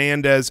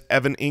 Hernandez,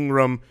 Evan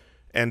Ingram,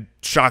 and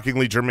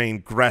shockingly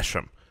Jermaine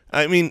Gresham.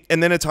 I mean,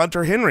 and then it's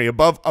Hunter Henry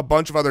above a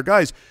bunch of other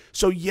guys.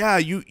 So, yeah,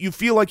 you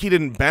feel like he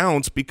didn't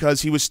bounce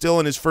because he was still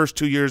in his first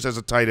 2 years as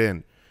a tight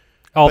end.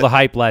 The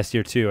hype last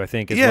year, too, I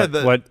think,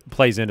 is what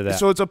plays into that.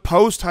 So it's a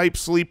post-hype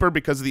sleeper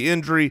because of the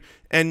injury,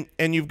 and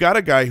you've got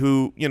a guy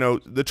who,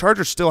 the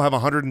Chargers still have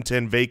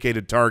 110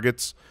 vacated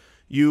targets.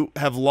 You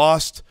have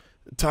lost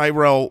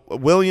Tyrell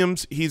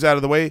Williams. He's out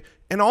of the way.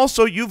 And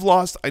also you've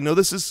lost, I know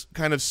this is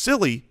kind of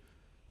silly,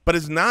 but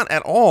it's not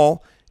at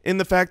all, in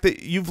the fact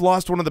that you've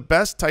lost one of the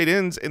best tight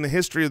ends in the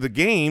history of the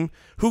game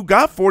who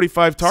got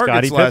 45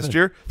 targets last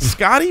year,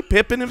 Scottie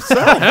Pippen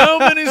himself. How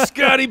many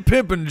Scottie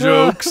Pippen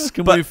jokes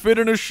can we fit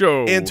in a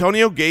show?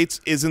 Antonio Gates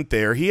isn't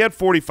there. He had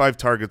 45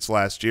 targets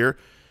last year.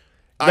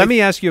 Let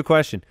me ask you a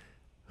question.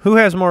 Who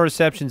has more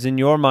receptions in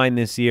your mind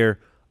this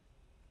year,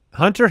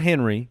 Hunter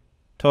Henry,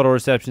 total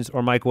receptions,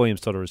 or Mike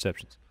Williams, total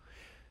receptions?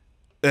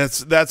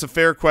 That's a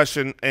fair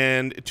question.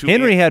 And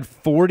Henry had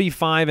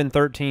 45 in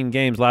 13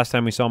 games last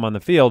time we saw him on the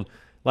field.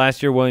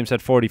 Last year, Williams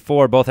had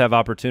 44. Both have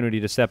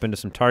opportunity to step into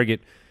some target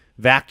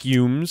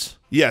vacuums.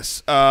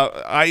 Yes.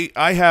 I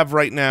have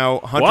right now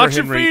Hunter Watch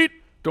Henry. Your feet.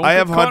 Don't I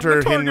have get caught in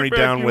Hunter the Henry target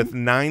down vacuum. with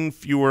 9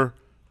 fewer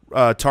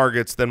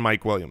targets than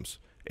Mike Williams,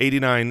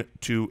 89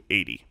 to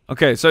 80.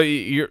 Okay, so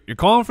you're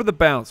calling for the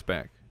bounce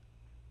back.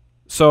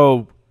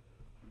 So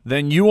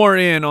then you are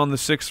in on the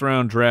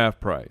 6th-round draft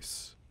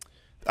price.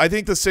 I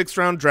think the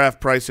 6th-round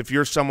draft price, if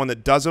you're someone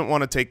that doesn't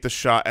want to take the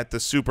shot at the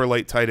super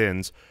late tight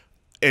ends,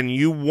 and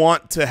you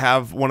want to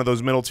have one of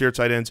those middle-tier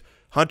tight ends,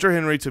 Hunter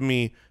Henry, to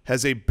me,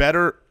 has a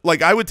better –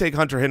 like, I would take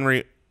Hunter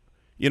Henry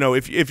 –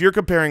 if you're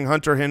comparing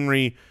Hunter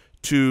Henry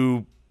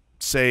to,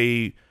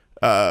 say,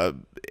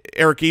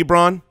 Eric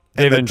Ebron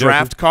and the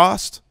draft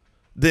cost,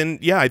 then,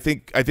 yeah, I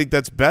think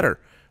that's better.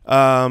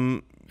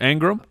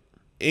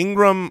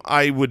 Ingram,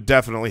 I would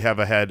definitely have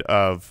ahead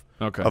of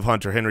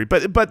Hunter Henry.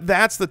 But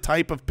that's the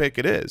type of pick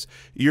it is.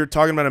 You're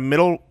talking about a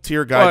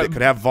middle-tier guy that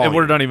could have volume. And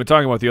we're not even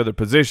talking about the other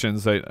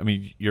positions. I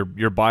mean, you're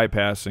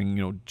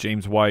bypassing,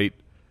 James White,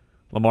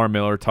 Lamar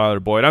Miller,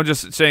 Tyler Boyd. I'm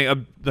just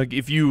saying, like,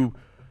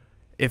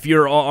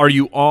 are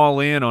you all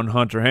in on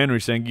Hunter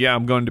Henry, saying, yeah,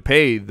 I'm going to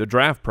pay the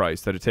draft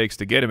price that it takes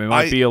to get him? It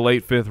might be a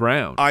late 5th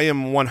round. I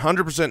am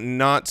 100%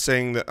 not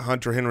saying that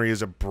Hunter Henry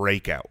is a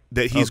breakout,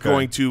 that he's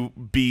going to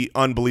be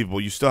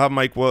unbelievable. You still have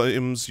Mike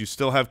Williams, you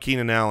still have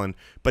Keenan Allen,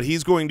 but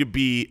he's going to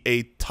be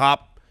a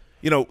top,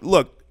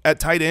 look,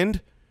 at tight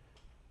end,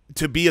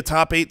 to be a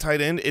top 8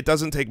 tight end, it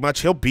doesn't take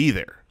much. He'll be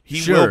there.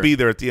 He will be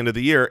there at the end of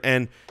the year,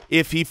 and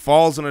if he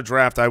falls in a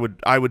draft, I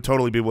would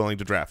totally be willing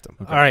to draft him.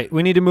 Okay. All right,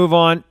 we need to move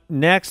on.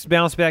 Next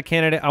bounce back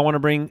candidate I want to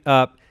bring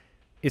up,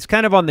 it's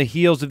kind of on the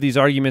heels of these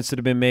arguments that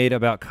have been made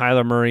about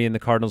Kyler Murray and the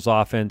Cardinals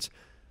offense.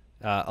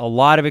 A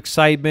lot of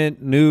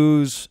excitement,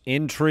 news,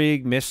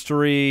 intrigue,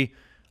 mystery,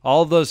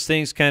 all of those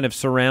things kind of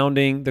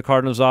surrounding the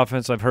Cardinals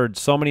offense. I've heard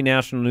so many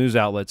national news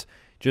outlets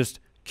just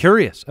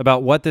curious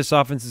about what this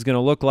offense is going to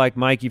look like.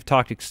 Mike, you've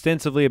talked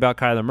extensively about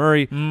Kyler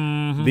Murray,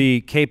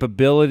 the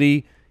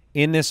capability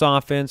in this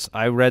offense.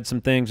 I read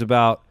some things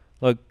about,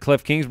 look,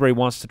 Cliff Kingsbury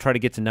wants to try to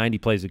get to 90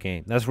 plays a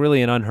game. That's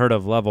really an unheard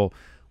of level.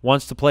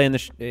 Wants to play in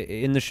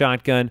the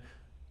shotgun,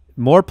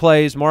 more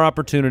plays, more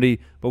opportunity,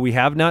 but we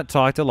have not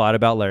talked a lot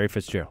about Larry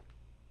Fitzgerald.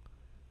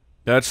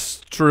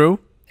 That's true.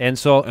 And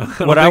so I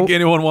don't think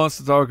anyone wants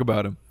to talk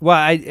about him. Well,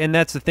 and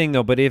that's the thing,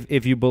 though. But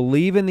if you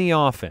believe in the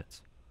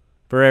offense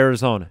for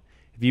Arizona,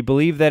 if you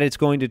believe that it's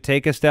going to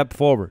take a step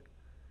forward,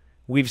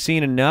 we've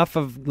seen enough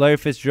of Larry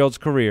Fitzgerald's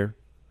career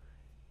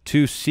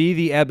to see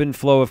the ebb and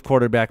flow of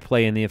quarterback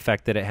play and the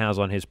effect that it has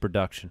on his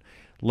production.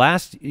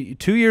 2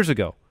 years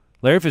ago,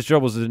 Larry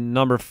Fitzgerald was the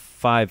number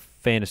 5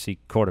 fantasy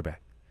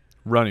quarterback.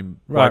 Wide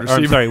receiver.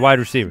 I'm sorry, wide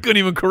receiver. Couldn't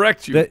even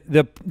correct you.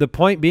 The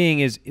point being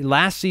is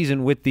last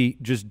season with the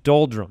just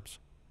doldrums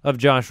of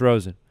Josh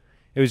Rosen,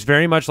 It was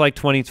very much like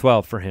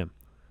 2012 for him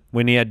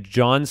when he had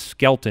John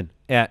Skelton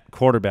at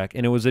quarterback,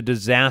 and it was a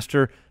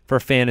disaster for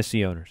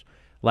fantasy owners.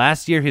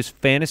 Last year, his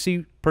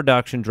fantasy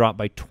production dropped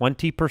by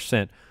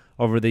 20%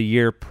 over the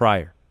year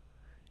prior.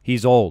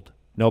 He's old.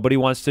 Nobody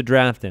wants to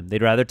draft him.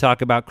 They'd rather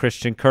talk about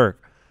Christian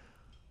Kirk.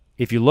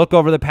 If you look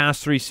over the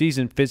past 3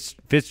 seasons,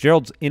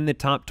 Fitzgerald's in the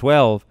top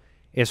 12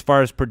 as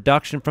far as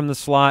production from the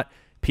slot,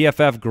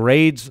 PFF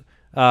grades,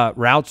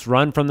 routes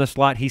run from the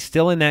slot. He's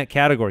still in that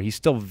category. He's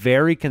still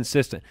very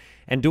consistent.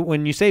 And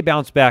when you say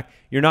bounce back,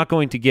 you're not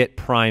going to get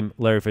prime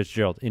Larry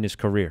Fitzgerald in his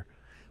career.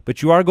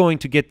 But you are going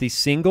to get the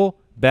single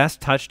best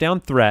touchdown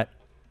threat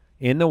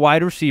in the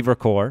wide receiver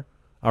core,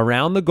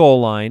 around the goal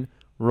line,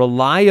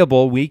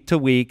 reliable week to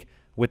week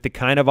with the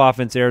kind of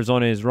offense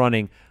Arizona is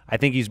running. I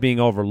think he's being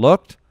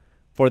overlooked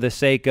for the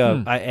sake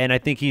of and I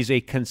think he's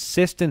a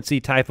consistency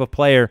type of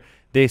player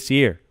this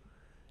year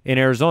in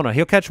Arizona.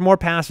 He'll catch more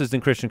passes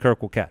than Christian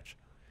Kirk will catch.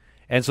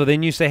 And so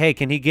then you say, hey,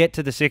 can he get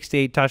to the 6 to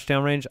 8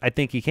 touchdown range? I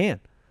think he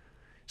can.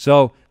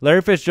 So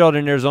Larry Fitzgerald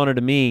in Arizona,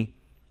 to me,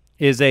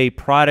 is a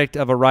product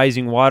of a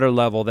rising water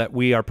level that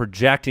we are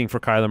projecting for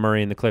Kyler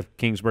Murray and the Cliff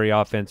Kingsbury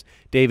offense,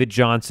 David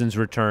Johnson's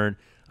return.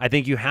 I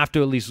think you have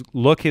to at least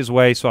look his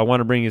way, so I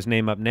want to bring his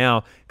name up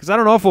now because I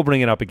don't know if we'll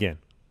bring it up again.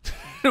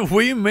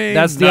 We may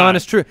That's not. the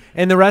honest truth.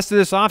 And the rest of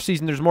this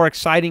offseason, there's more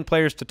exciting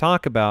players to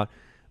talk about.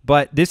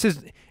 But this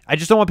is – I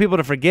just don't want people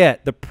to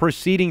forget the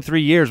preceding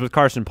 3 years with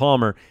Carson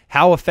Palmer,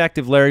 how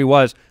effective Larry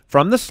was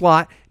from the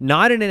slot,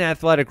 not in an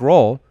athletic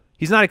role.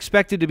 He's not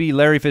expected to be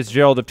Larry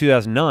Fitzgerald of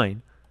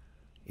 2009.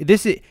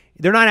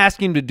 They're not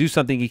asking him to do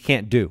something he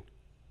can't do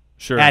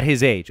at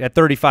his age, at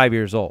 35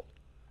 years old.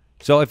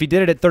 So if he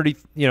did it at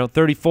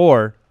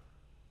 34,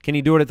 can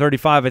he do it at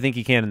 35? I think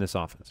he can in this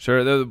offense.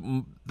 Sure.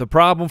 The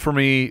problem for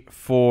me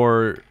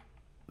for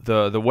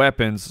the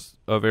weapons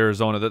of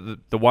Arizona,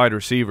 the wide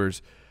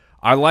receivers,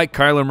 I like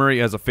Kyler Murray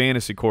as a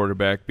fantasy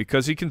quarterback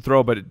because he can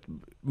throw, but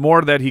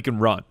more that he can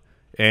run.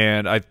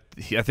 And I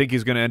think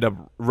he's going to end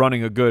up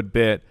running a good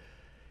bit.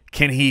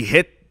 Can he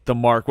hit the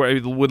mark?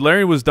 When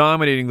Larry was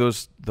dominating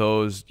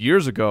those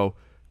years ago,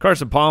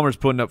 Carson Palmer's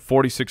putting up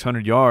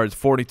 4,600 yards,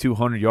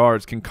 4,200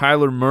 yards. Can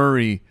Kyler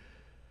Murray,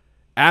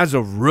 as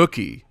a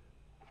rookie,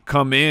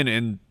 come in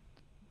and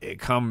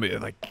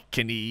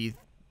can he,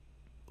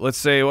 let's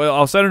say, well,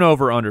 I'll set an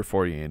over-under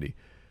for you, Andy.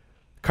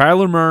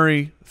 Kyler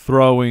Murray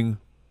throwing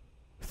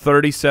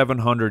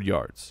 3,700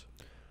 yards.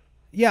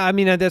 Yeah, I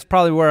mean, that's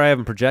probably where I have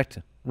him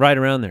projected, right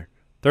around there.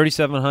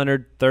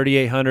 3,700,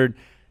 3,800.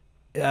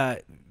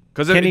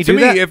 Because to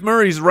me, if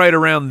Murray's right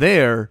around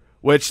there,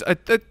 which I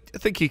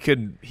think he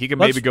can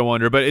maybe go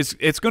under, but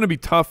it's going to be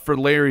tough for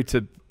Larry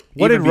to.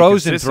 What did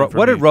Rosen throw?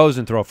 What did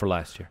Rosen throw for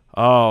last year?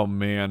 Oh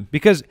man!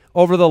 Because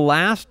over the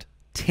last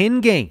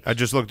 10 games, I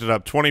just looked it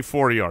up.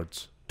 24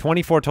 yards.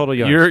 24 total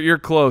yards. You're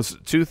close.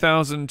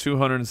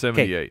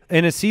 2,278. Okay.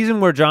 In a season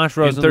where Josh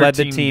Rosen led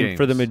the team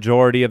for the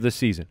majority of the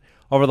season,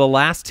 over the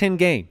last 10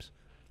 games,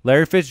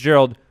 Larry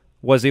Fitzgerald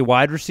was a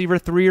wide receiver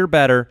 3 or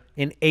better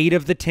in 8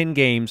 of the 10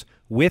 games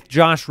with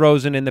Josh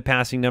Rosen in the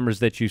passing numbers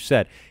that you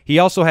said. He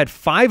also had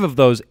 5 of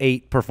those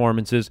 8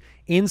 performances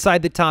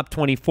inside the top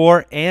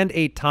 24 and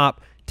a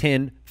top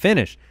 10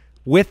 finish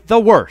with the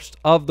worst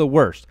of the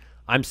worst.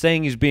 I'm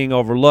saying he's being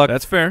overlooked.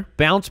 That's fair.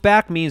 Bounce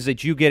back means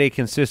that you get a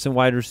consistent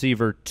wide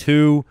receiver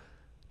 2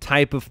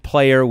 type of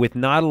player with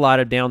not a lot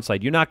of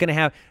downside. You're not going to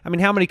have – I mean,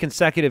 how many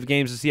consecutive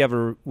games does he have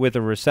with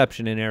a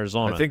reception in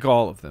Arizona? I think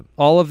all of them.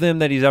 All of them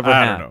that he's ever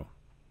had. I don't know.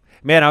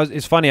 Man,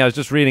 it's funny. I was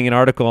just reading an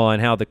article on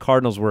how the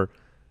Cardinals were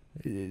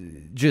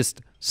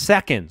just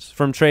seconds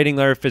from trading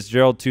Larry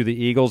Fitzgerald to the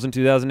Eagles in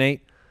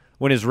 2008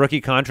 when his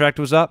rookie contract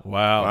was up.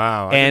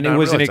 Wow. And it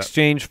was in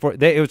exchange for –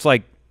 it was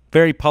like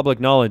very public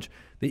knowledge.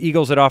 The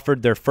Eagles had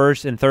offered their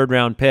 1st and 3rd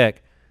round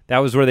pick. That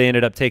was where they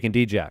ended up taking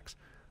Djax.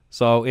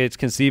 So it's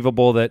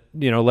conceivable that,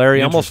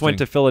 Larry almost went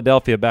to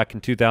Philadelphia back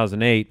in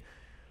 2008.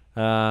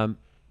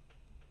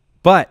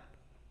 But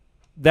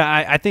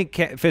I think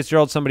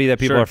Fitzgerald's somebody that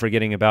people are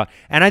forgetting about.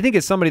 And I think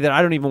it's somebody that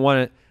I don't even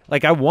want to –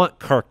 like I want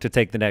Kirk to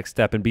take the next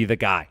step and be the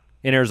guy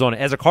in Arizona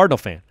as a Cardinal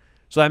fan.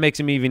 So that makes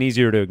him even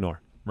easier to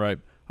ignore. Right.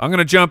 I'm going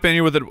to jump in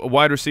here with a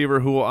wide receiver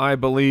who I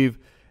believe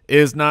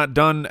is not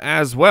done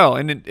as well.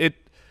 And if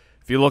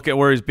you look at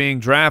where he's being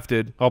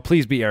drafted – oh,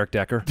 please be Eric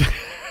Decker.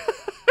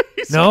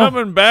 He's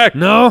coming back.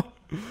 No.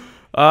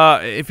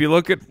 If you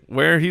look at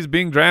where he's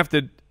being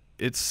drafted,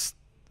 it's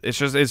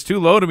too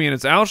low to me, and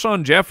it's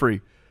Alshon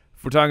Jeffery.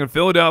 If we're talking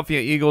Philadelphia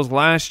Eagles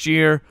last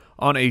year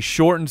on a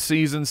shortened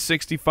season,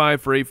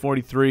 65 for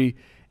 843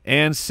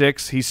 and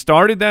 6. He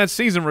started that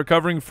season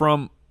recovering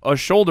from a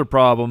shoulder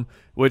problem,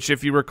 which,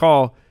 if you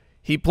recall,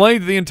 he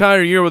played the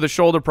entire year with a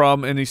shoulder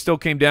problem, and he still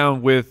came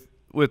down with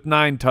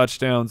 9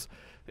 touchdowns.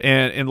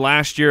 And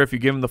last year, if you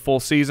give him the full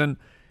season,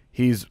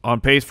 he's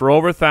on pace for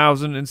over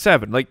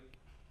 1,007. Like,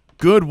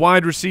 good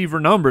wide receiver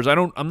numbers.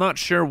 I'm not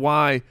sure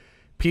why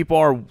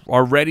people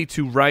are ready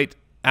to write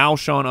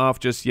Alshon off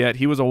just yet.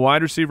 He was a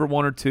wide receiver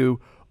 1 or 2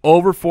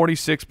 over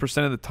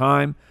 46% of the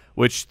time,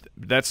 which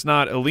that's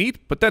not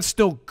elite, but that's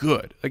still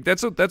good. Like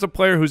that's a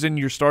player who's in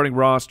your starting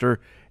roster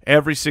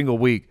every single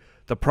week.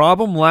 The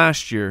problem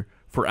last year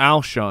for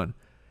Alshon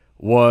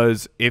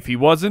was if he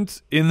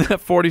wasn't in that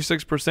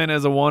 46%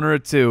 as a 1 or a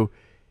 2,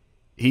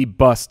 he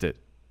busted.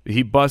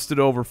 He busted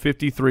over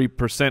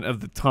 53% of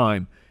the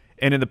time.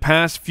 And in the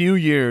past few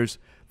years,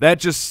 that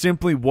just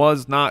simply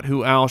was not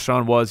who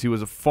Alshon was. He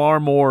was a far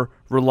more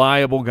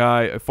reliable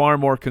guy, a far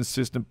more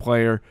consistent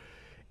player.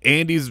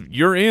 And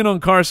you're in on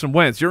Carson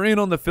Wentz. You're in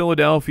on the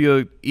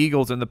Philadelphia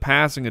Eagles and the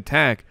passing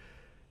attack.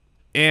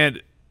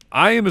 And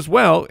I am as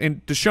well.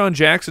 And Deshaun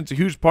Jackson's a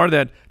huge part of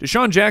that.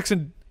 Deshaun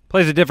Jackson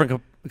plays a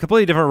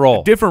completely different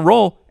role. Different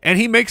role, and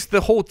he makes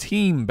the whole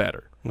team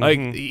better. Like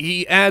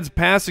he adds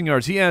passing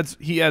yards, he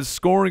adds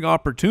scoring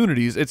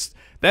opportunities.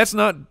 That's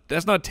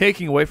not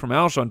taking away from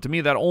Alshon. To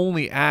me, that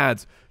only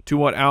adds to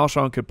what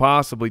Alshon could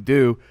possibly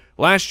do.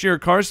 Last year,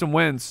 Carson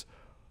Wentz,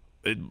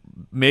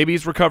 maybe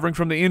he's recovering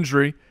from the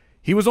injury.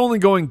 He was only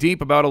going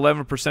deep about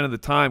 11% of the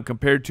time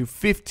compared to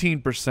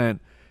 15%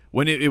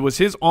 when it was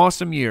his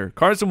awesome year.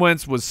 Carson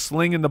Wentz was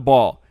slinging the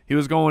ball. He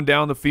was going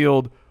down the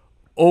field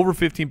over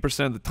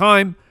 15% of the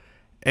time.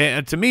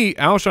 And to me,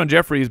 Alshon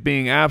Jeffery is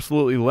being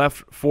absolutely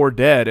left for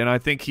dead, and I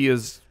think he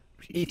is.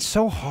 It's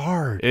so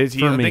hard. I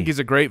think he's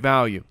a great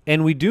value.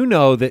 And we do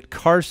know that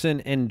Carson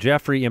and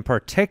Jeffery in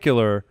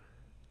particular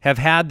have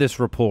had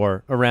this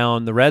rapport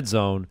around the red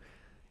zone.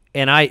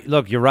 And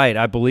look, you're right.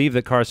 I believe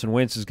that Carson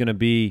Wentz is going to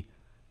be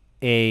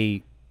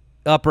a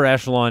upper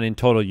echelon in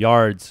total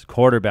yards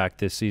quarterback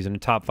this season, a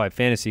top 5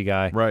 fantasy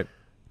guy. Right.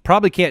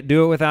 Probably can't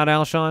do it without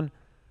Alshon.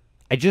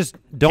 I just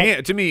don't.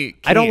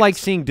 I don't like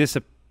seeing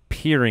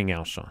disappearing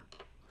Alshon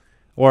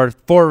or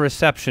for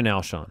reception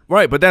Alshon.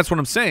 Right, but that's what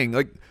I'm saying.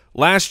 Like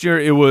last year,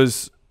 it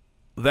was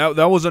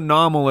that was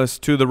anomalous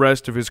to the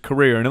rest of his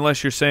career. And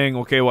unless you're saying,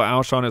 okay, well,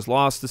 Alshon has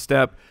lost a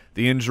step,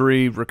 the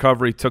injury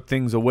recovery took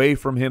things away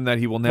from him that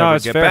he will never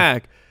get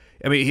back.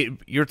 I mean,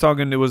 you're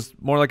talking it was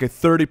more like a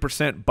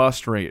 30%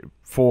 bust rate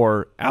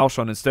for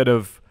Alshon instead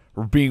of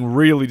being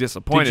really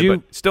disappointed,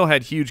 but still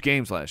had huge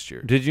games last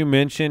year. Did you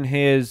mention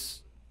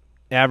his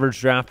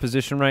average draft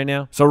position right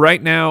now? So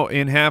right now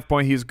in half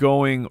point, he's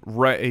going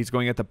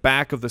at the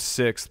back of the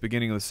 6th,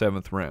 beginning of the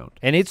 7th round,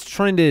 and it's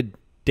trended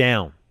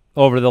down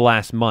over the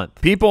last month.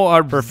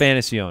 For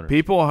fantasy owners.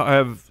 People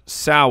have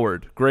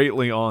soured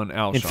greatly on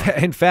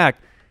Alshon. In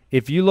fact,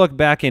 if you look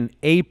back in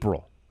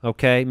April,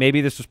 okay, maybe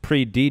this was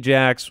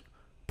pre-Djax,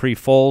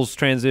 pre-Foles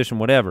transition,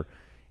 whatever.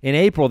 In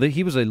April,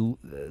 he was a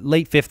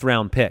late 5th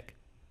round pick.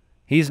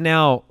 He's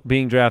now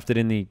being drafted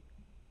in the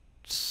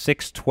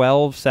 6-12,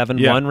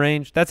 7-1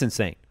 range. That's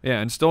insane.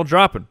 Yeah, and still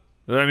dropping.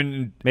 I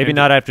mean, maybe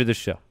not after this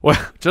show.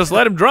 Well, just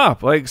let him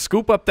drop. Like,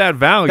 scoop up that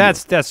value.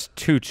 That's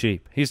too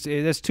cheap.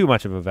 That's too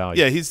much of a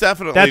value. Yeah, he's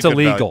definitely that's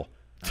illegal.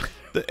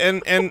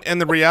 And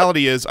the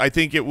reality is, I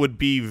think it would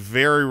be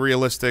very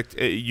realistic.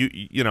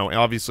 You know,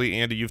 obviously,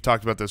 Andy, you've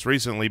talked about this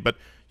recently, but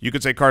you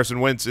could say Carson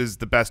Wentz is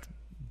the best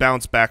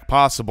bounce back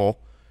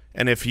possible,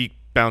 and if he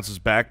bounces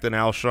back, then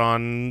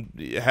Alshon,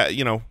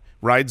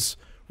 rides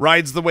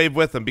the wave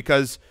with him,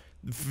 because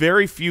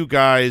very few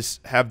guys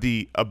have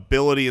the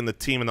ability in the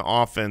team and the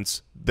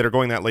offense that are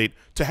going that late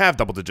to have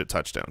double-digit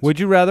touchdowns. Would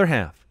you rather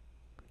have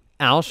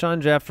Alshon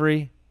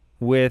Jeffery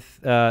with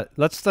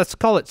let's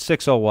call it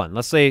 601.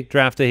 Let's say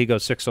draft day he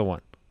goes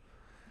 601.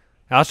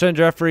 Alshon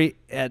Jeffery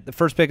at the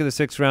first pick of the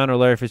 6th round, or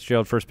Larry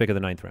Fitzgerald first pick of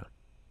the 9th round?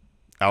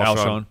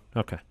 Alshon.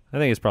 Okay. I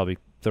think it's probably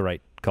the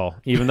right call,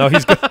 even though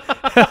he's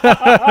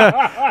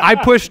I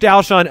pushed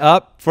Alshon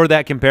up for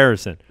that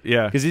comparison.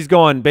 Yeah. Because he's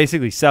going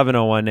basically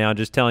 701 now,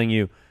 just telling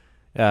you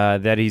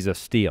that he's a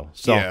steal.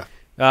 So,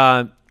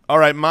 yeah. All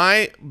right,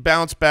 my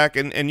bounce back,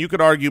 and you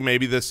could argue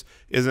maybe this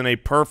isn't a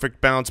perfect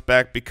bounce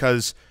back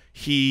because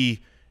he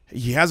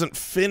hasn't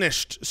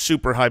finished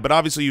super high, but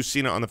obviously you've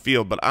seen it on the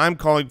field. But I'm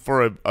calling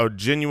for a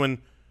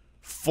genuine,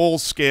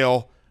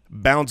 full-scale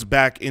bounce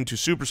back into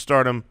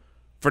superstardom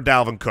for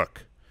Dalvin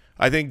Cook.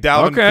 I think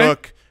Dalvin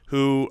Cook,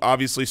 who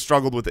obviously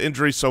struggled with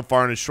injuries so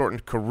far in his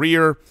shortened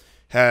career,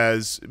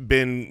 has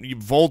been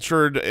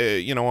vultured,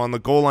 on the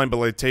goal line, but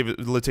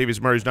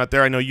Latavius Murray's not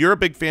there. I know you're a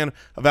big fan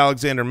of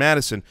Alexander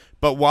Mattison,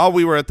 but while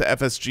we were at the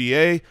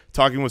FSGA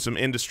talking with some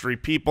industry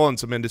people and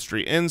some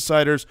industry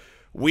insiders,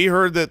 we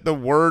heard that the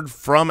word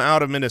from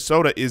out of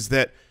Minnesota is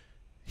that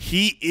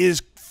he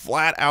is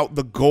flat out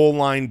the goal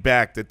line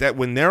back, that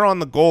when they're on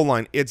the goal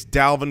line, it's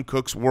Dalvin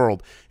Cook's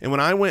world. And when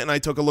I went and I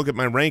took a look at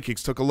my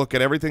rankings, took a look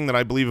at everything that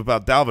I believe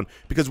about Dalvin,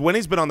 because when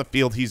he's been on the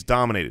field, he's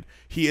dominated.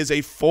 He is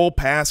a full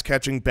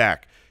pass-catching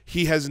back.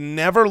 He has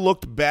never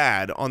looked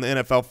bad on the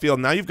NFL field.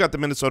 Now you've got the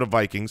Minnesota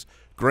Vikings,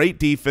 great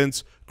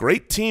defense,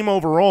 great team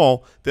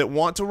overall that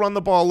want to run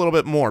the ball a little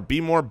bit more, be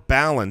more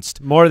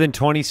balanced. More than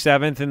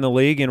 27th in the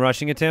league in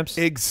rushing attempts?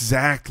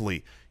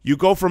 Exactly. You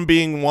go from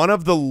being one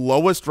of the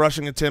lowest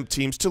rushing attempt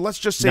teams to, let's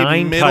just say,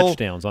 9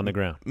 touchdowns on the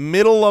ground,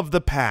 middle of the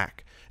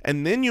pack.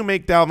 And then you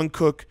make Dalvin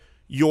Cook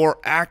your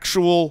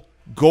actual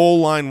goal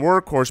line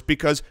workhorse,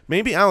 because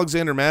maybe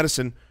Alexander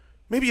Mattison,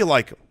 maybe you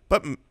like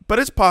him, but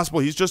it's possible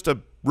he's just a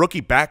rookie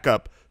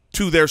backup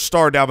to their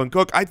star Dalvin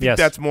Cook, I think Yes.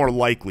 that's more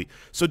likely.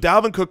 So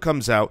Dalvin Cook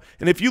comes out,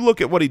 and if you look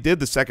at what he did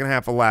the second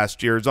half of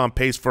last year, he's on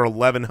pace for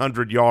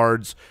 1,100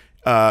 yards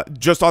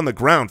just on the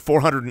ground,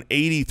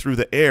 480 through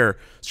the air.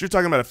 So you're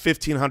talking about a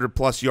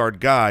 1,500-plus yard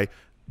guy.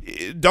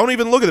 Don't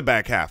even look at the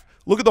back half.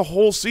 Look at the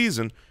whole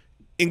season,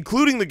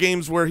 including the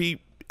games where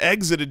he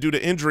exited due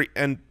to injury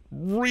and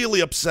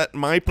really upset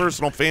my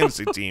personal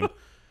fantasy team.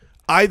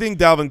 I think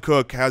Dalvin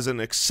Cook has an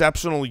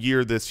exceptional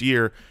year this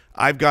year.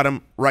 I've got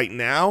him right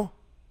now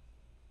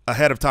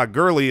ahead of Todd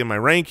Gurley in my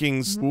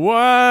rankings. What?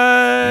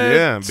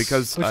 Yeah,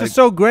 because Which I is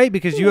so great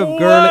because you have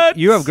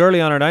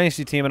Gurley on our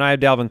dynasty team and I have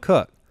Dalvin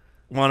Cook.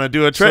 want to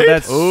do a So trade.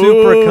 that's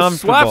super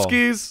comfortable.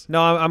 Swapskis.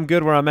 No, I'm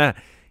good where I'm at.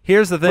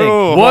 Here's the thing.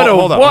 Oh, What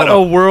hold on.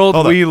 a world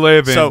Hold on. we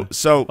live in.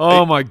 So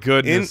oh my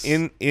goodness.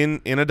 in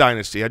a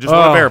dynasty, I just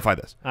want to verify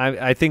this.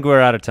 I think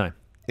we're out of time.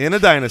 In a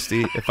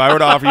dynasty, if I were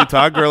to offer you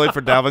Todd Gurley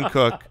for Dalvin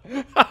Cook,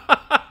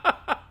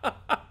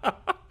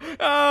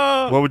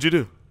 what would you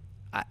do?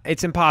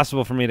 It's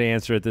impossible for me to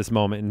answer at this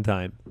moment in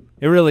time.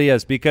 It really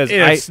is because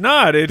It's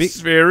not. It's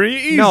very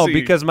easy. No,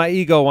 because my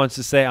ego wants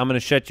to say I'm going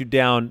to shut you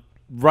down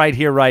right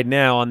here, right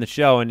now on the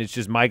show, and it's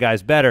just my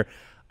guy's better.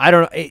 I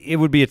don't know. It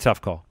would be a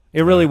tough call.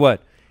 It really would.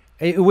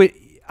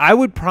 I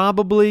would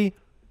probably.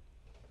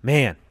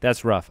 Man,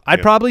 that's rough.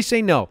 I'd probably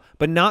say no,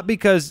 but not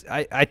because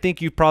I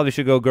think you probably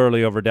should go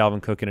Gurley over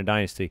Dalvin Cook in a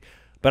dynasty.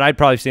 But I'd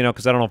probably say no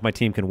because I don't know if my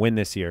team can win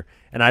this year,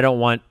 and I don't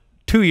want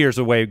 2 years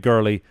away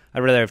Gurley. I'd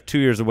rather have 2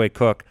 years away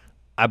Cook,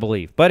 I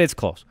believe. But it's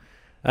close.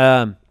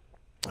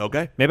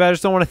 Okay. Maybe I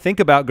just don't want to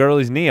think about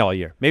Gurley's knee all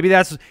year. Maybe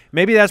that's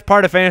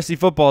part of fantasy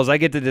football is I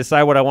get to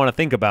decide what I want to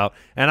think about,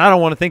 and I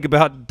don't want to think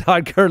about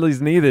Todd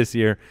Gurley's knee this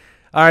year.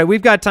 All right,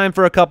 we've got time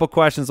for a couple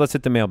questions. Let's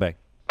hit the mailbag.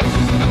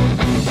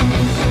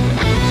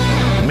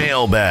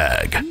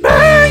 Mailbag.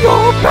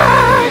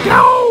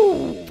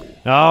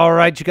 All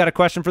right, you got a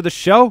question for the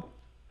show?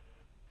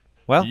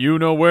 Well, You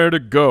know where to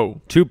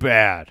go. too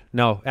bad.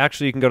 No,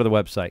 actually, you can go to the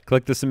website.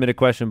 Click the Submit a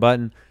Question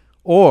button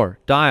or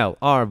dial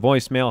our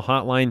voicemail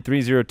hotline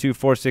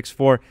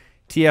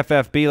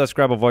 302-464-TFFB. Let's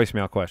grab a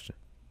voicemail question.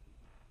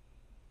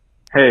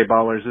 Hey,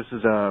 ballers. This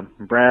is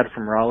Brad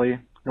from Raleigh,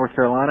 North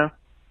Carolina.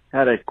 I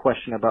had a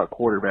question about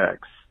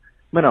quarterbacks.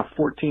 I'm in a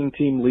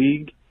 14-team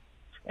league,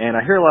 and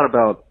I hear a lot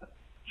about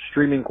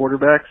streaming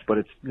quarterbacks, but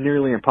it's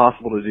nearly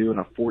impossible to do in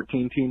a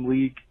 14-team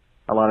league.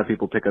 A lot of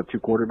people pick up 2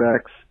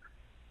 quarterbacks.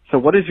 So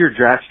what is your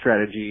draft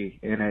strategy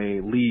in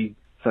a league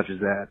such as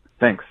that?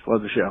 Thanks.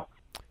 Love the show.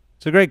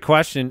 It's a great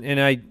question,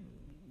 and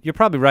you're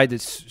probably right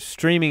that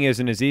streaming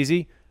isn't as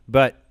easy,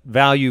 but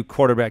value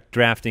quarterback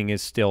drafting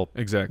is still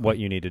Exactly. what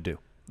you need to do.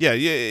 Yeah.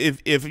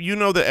 If you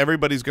know that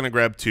everybody's going to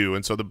grab 2,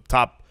 and so the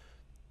top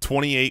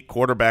 28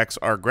 quarterbacks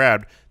are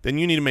grabbed, then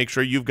you need to make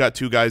sure you've got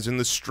 2 guys, and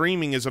the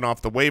streaming isn't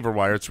off the waiver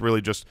wire. It's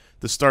really just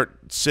the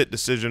start-sit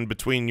decision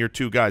between your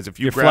 2 guys. If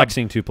You're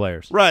flexing 2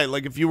 players. Right,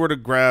 like if you were to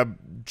grab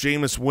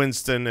Jameis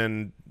Winston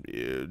and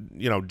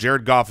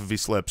Jared Goff if he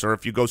slips, or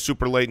if you go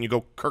super late and you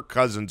go Kirk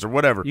Cousins or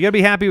whatever. You got to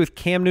be happy with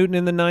Cam Newton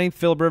in the 9th,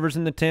 Phillip Rivers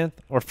in the 10th,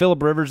 or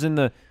Phillip Rivers in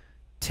the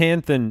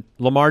 10th and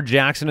Lamar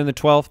Jackson in the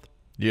 12th.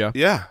 Yeah.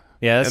 Yeah.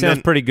 Yeah, that And sounds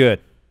then- pretty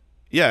good.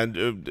 Yeah,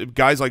 and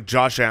guys like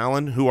Josh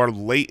Allen who are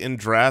late in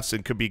drafts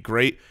and could be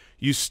great,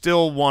 you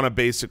still want to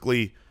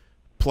basically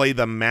play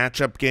the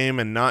matchup game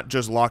and not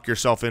just lock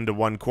yourself into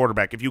one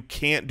quarterback. If you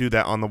can't do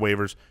that on the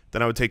waivers,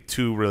 then I would take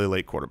 2 really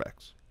late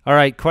quarterbacks. All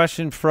right,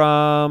 question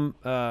from,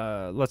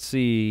 let's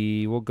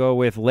see, we'll go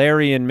with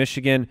Larry in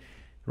Michigan.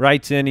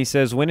 Writes in, he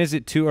says, when is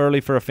it too early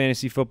for a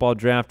fantasy football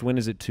draft? When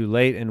is it too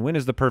late? And when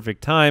is the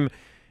perfect time?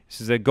 This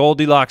is a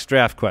Goldilocks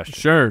draft question.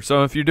 Sure.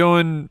 So if you're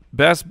doing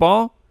best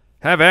ball,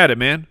 have at it,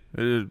 man.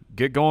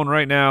 Get going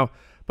right now.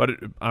 But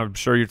I'm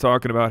sure you're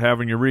talking about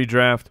having your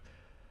redraft.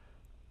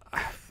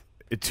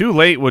 Too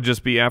late would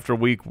just be after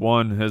week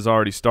 1 has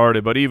already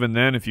started. But even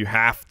then, if you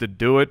have to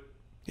do it,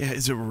 Yeah,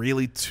 is it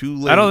really too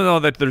late? I don't know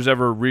that there's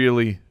ever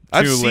really too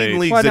I've late. seen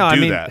leagues Well, no, that I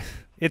do mean, that.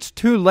 It's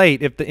too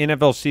late if the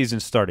NFL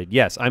season started.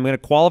 Yes, I'm going to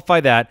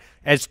qualify that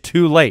as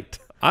too late.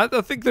 I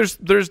think there's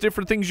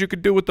different things you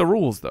could do with the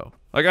rules, though.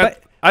 Like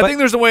But- I think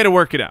there's a way to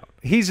work it out.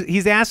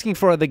 He's asking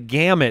for the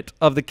gamut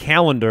of the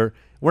calendar.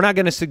 We're not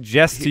going to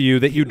suggest to you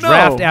that you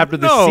draft after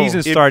the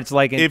season starts.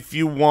 If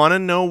you want to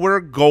know where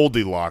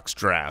Goldilocks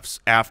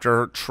drafts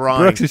after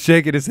trying, Brooks is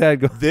shaking his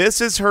head.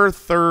 this is her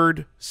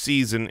 3rd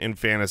season in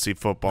fantasy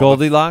football.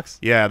 Goldilocks?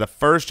 Yeah, the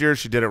first year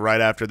she did it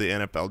right after the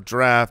NFL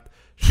draft.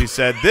 She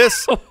said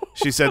this.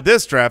 She said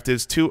this draft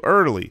is too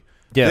early.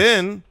 Yes.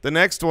 Then the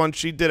next one,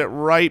 she did it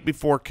right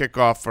before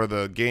kickoff for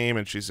the game,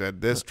 and she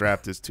said this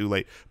draft is too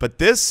late. But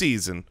this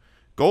season,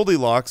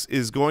 Goldilocks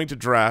is going to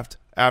draft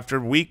after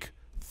week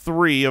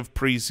 3 of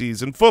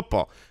preseason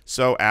football.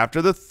 So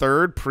after the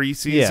 3rd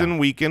preseason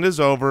weekend is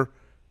over,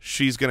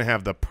 she's going to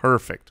have the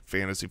perfect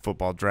fantasy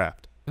football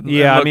draft.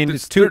 Yeah, Look, I mean,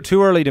 it's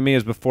too early to me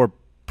is before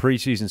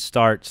preseason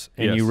starts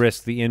and Yes. you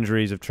risk the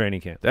injuries of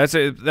training camp. That's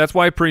it. That's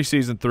why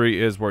preseason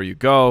 3 is where you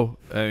go.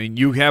 I mean,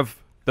 you have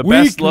the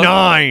Week best look.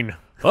 9.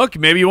 Look,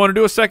 maybe you want to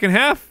do a second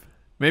half.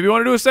 Maybe you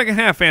want to do a second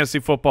half fantasy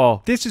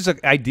football. This is an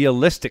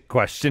idealistic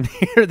question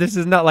here. This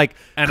is not like,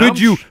 And could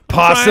you trying to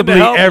possibly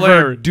help ever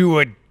Larry. do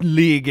a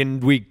league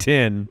in week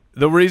 10?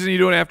 The reason you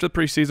do it after the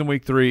preseason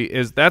week 3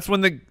 is that's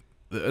when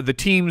the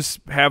teams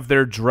have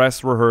their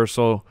dress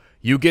rehearsal.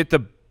 You get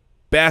the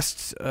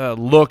best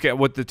look at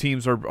what the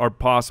teams are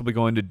possibly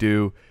going to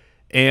do,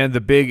 and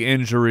the big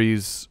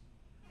injuries,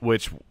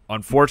 which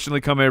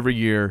unfortunately come every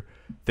year,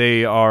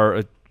 they're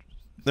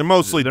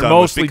mostly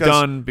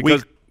done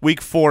because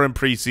week 4 in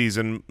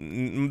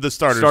preseason, the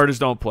starters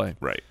don't play.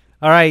 Right.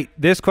 All right,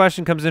 this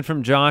question comes in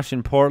from Josh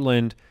in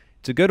Portland.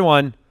 It's a good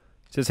one.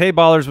 It says, hey,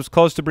 Ballers, was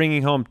close to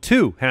bringing home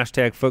 2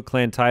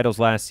 #FootClan titles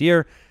last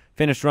year.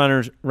 Finished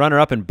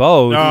runner-up in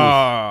both.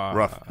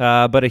 Rough.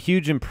 But a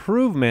huge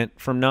improvement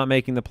from not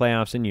making the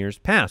playoffs in years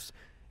past.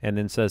 And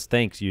then says,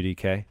 thanks,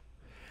 UDK.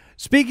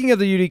 Speaking of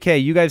the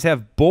UDK, you guys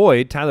have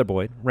Tyler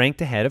Boyd,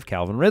 ranked ahead of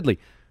Calvin Ridley.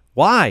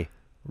 Why?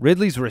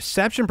 Ridley's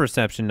reception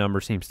perception number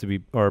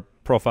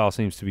profile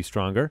seems to be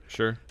stronger.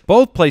 Sure.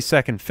 Both play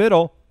second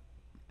fiddle,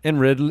 and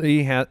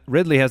Ridley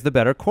has the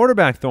better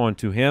quarterback thrown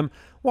to him.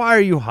 Why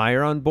are you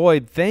higher on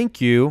Boyd? Thank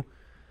you.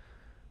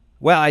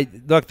 Well,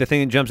 look, the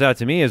thing that jumps out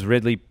to me is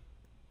Ridley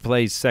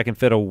plays second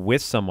fiddle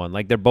with someone.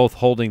 Like, they're both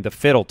holding the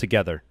fiddle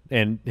together,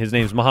 and his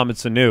name's Mohamed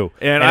Sanu.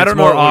 And I don't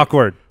know, know,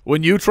 awkward.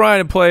 When you try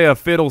to play a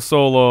fiddle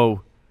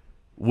solo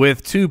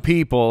with 2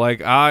 people,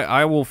 like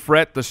I will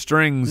fret the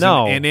strings,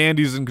 and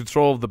Andy's in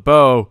control of the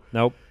bow.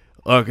 Nope.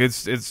 Look,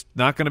 it's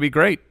not going to be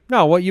great.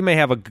 No, well, you may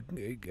have a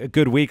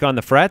good week on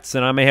the frets,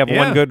 and I may have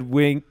one good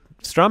week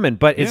strumming,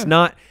 but it's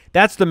not.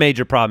 That's the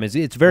major problem.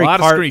 It's very a lot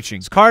of screeching.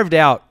 It's carved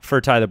out for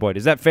Tyler Boyd.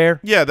 Is that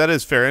fair? Yeah, that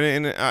is fair.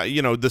 And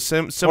the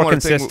similar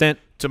thing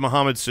to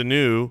Mohamed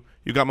Sanu,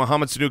 you got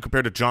Mohamed Sanu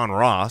compared to John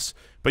Ross,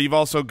 but you've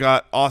also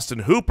got Austin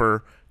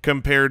Hooper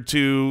compared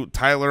to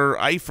Tyler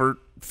Eifert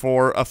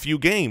for a few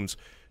games.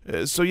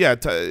 So, yeah,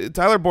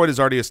 Tyler Boyd has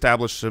already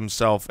established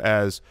himself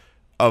as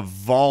a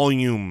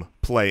volume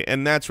play,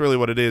 and that's really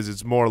what it is.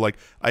 It's more like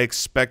I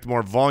expect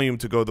more volume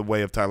to go the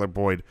way of Tyler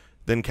Boyd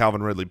than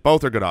Calvin Ridley.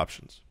 Both are good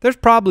options. There's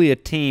probably a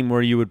team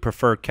where you would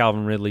prefer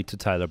Calvin Ridley to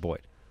Tyler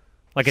Boyd,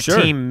 like a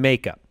team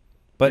makeup.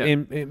 But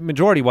in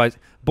majority-wise,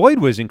 Boyd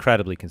was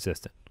incredibly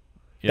consistent.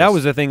 Yes. That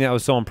was the thing that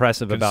was so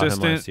impressive about him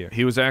last year.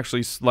 He was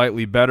actually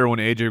slightly better when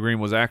A.J. Green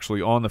was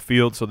actually on the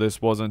field, so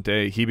this wasn't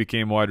he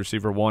became wide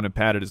receiver 1 and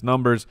padded his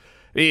numbers.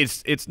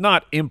 It's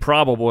not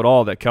improbable at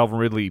all that Calvin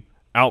Ridley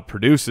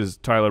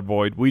outproduces Tyler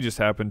Boyd. We just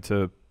happen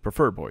to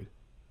prefer Boyd.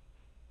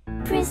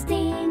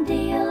 Pristine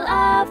deal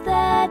of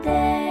the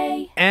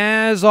day.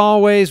 As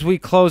always, we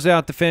close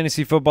out the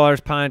Fantasy Footballers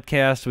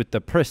podcast with the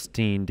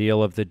pristine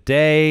deal of the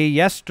day.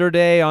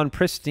 Yesterday on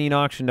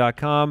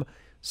pristineauction.com,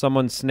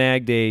 someone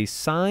snagged a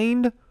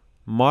signed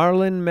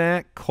Marlon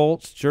Mack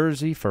Colts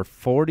jersey for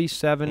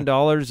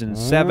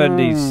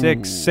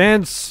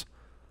 $47.76.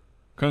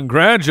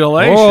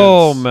 Congratulations.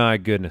 Oh, my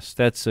goodness.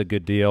 That's a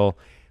good deal.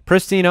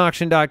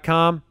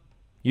 pristineauction.com.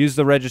 Use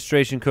the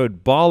registration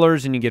code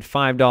BALLERS, and you get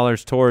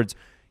 $5 towards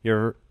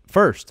your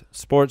first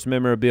sports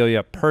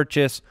memorabilia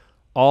purchase.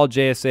 All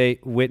JSA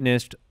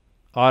witnessed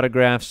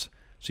autographs,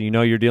 so you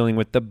know you're dealing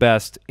with the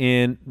best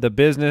in the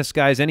business.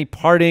 Guys, any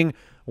parting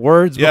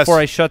words before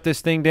I shut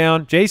this thing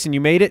down? Jason, you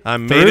made it I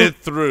made it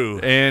through.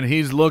 And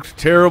he's looked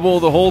terrible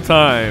the whole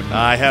time.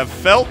 I have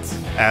felt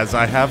as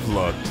I have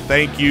looked.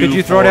 Thank you. Could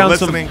you throw down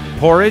listening. some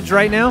porridge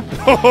right now?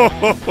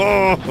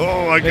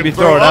 I Maybe can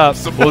throw it up.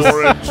 some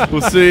porridge.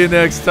 We'll see you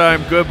next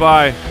time.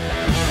 Goodbye.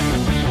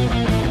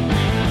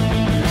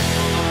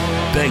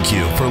 Thank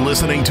you for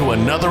listening to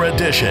another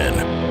edition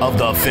of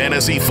the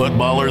Fantasy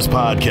Footballers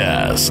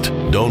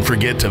Podcast. Don't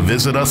forget to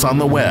visit us on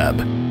the web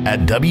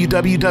at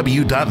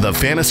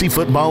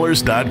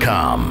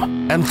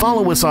www.thefantasyfootballers.com and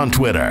follow us on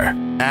Twitter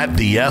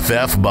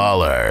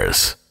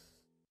 @TheFFBallers.